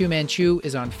Chris the Chew Man Chew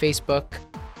is on Facebook.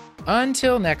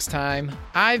 Until next time,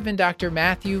 I've been Dr.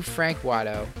 Matthew Frank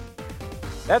Watto.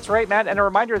 That's right, Matt. And a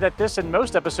reminder that this and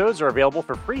most episodes are available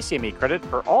for free CME credit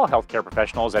for all healthcare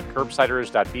professionals at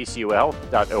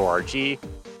curbsiders.bcuhealth.org.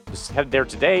 Just head there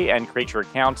today and create your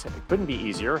account. It couldn't be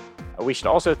easier. We should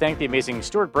also thank the amazing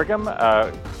Stuart Brigham,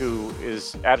 who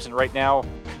is absent right now,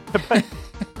 but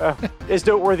is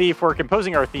noteworthy for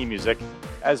composing our theme music,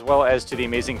 as well as to the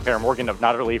amazing Claire Morgan of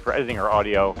Notterly for editing our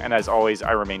audio. And as always,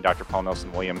 I remain Dr. Paul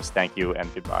Nelson Williams. Thank you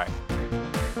and goodbye.